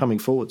for coming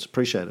forwards.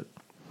 Appreciate it.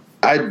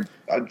 I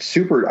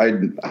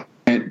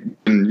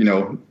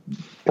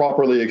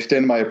properly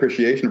extend my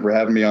appreciation for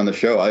having me on the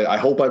show. I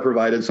hope I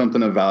provided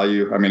something of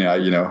value. I mean,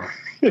 you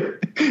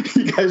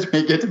guys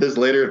may get to this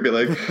later and be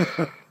like,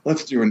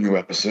 let's do a new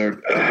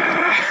episode. No,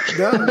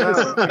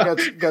 I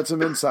got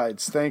some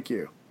insights. Thank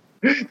you.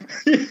 I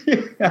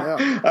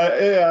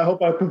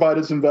hope I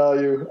provided some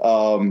value.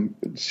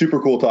 Super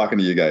cool talking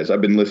to you guys.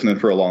 I've been listening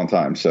for a long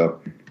time. So,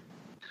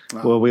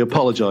 well, we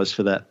apologize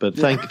for that, but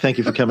thank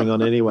you for coming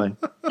on anyway.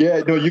 Yeah,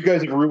 no, you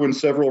guys have ruined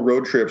several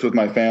road trips with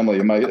my family.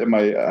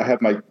 I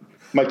have my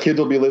kids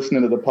will be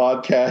listening to the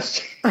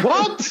podcast.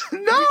 What?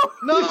 No,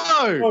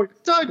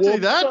 don't do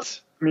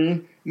that.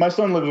 My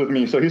son lives with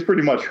me, so he's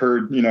pretty much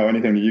heard,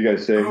 anything that you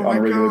guys say on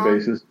a regular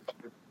basis.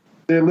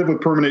 They live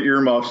with permanent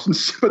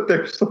earmuffs, but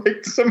there's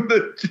like some of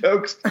the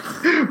jokes.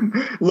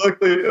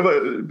 Luckily,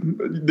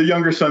 the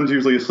younger son's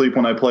usually asleep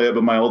when I play it,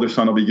 but my older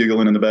son will be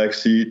giggling in the back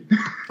seat.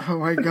 Oh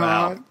my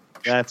God. Wow.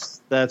 That's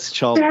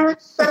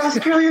childish. That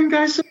Australian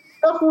guy says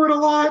that word a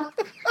lot.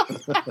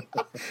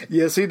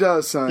 Yes, he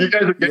does, son. You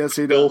guys are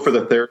getting bill for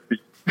the therapy.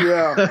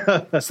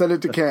 Yeah. Send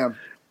it to Cam.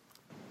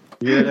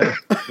 Yeah.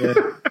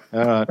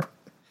 All right.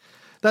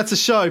 That's a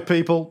show,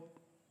 people.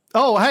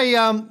 Oh, hey,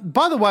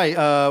 by the way,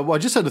 I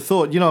just had a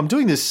thought. I'm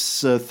doing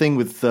this thing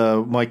with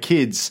my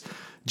kids,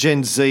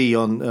 Gen Z,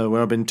 on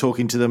where I've been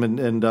talking to them.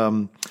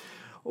 And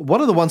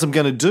one of the ones I'm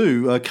going to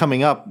do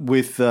coming up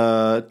with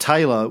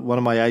Taylor, one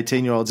of my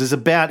 18-year-olds, is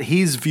about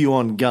his view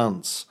on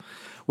guns.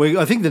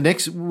 I think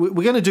we're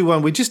going to do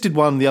one. We just did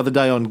one the other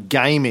day on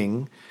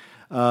gaming.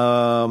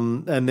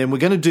 And then we're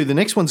going to do the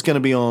next one's going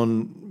to be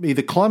on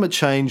either climate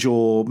change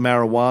or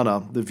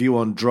marijuana, the view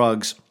on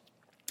drugs.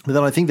 But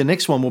then I think the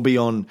next one will be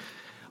on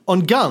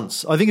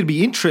guns. I think it'd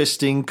be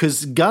interesting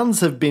because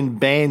guns have been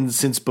banned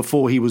since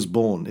before he was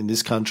born in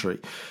this country.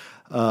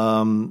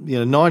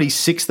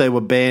 96 they were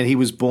banned. He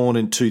was born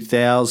in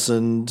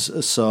 2000.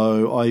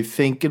 So I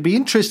think it'd be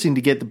interesting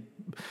to get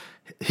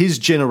his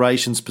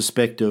generation's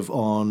perspective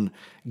on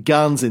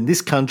guns in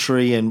this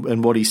country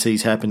and what he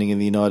sees happening in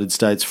the United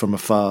States from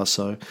afar.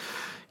 So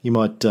you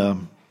might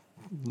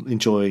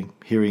enjoy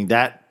hearing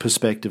that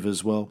perspective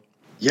as well.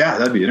 Yeah,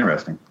 that'd be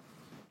interesting.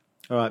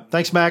 All right.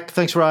 Thanks, Mac.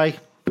 Thanks, Ray.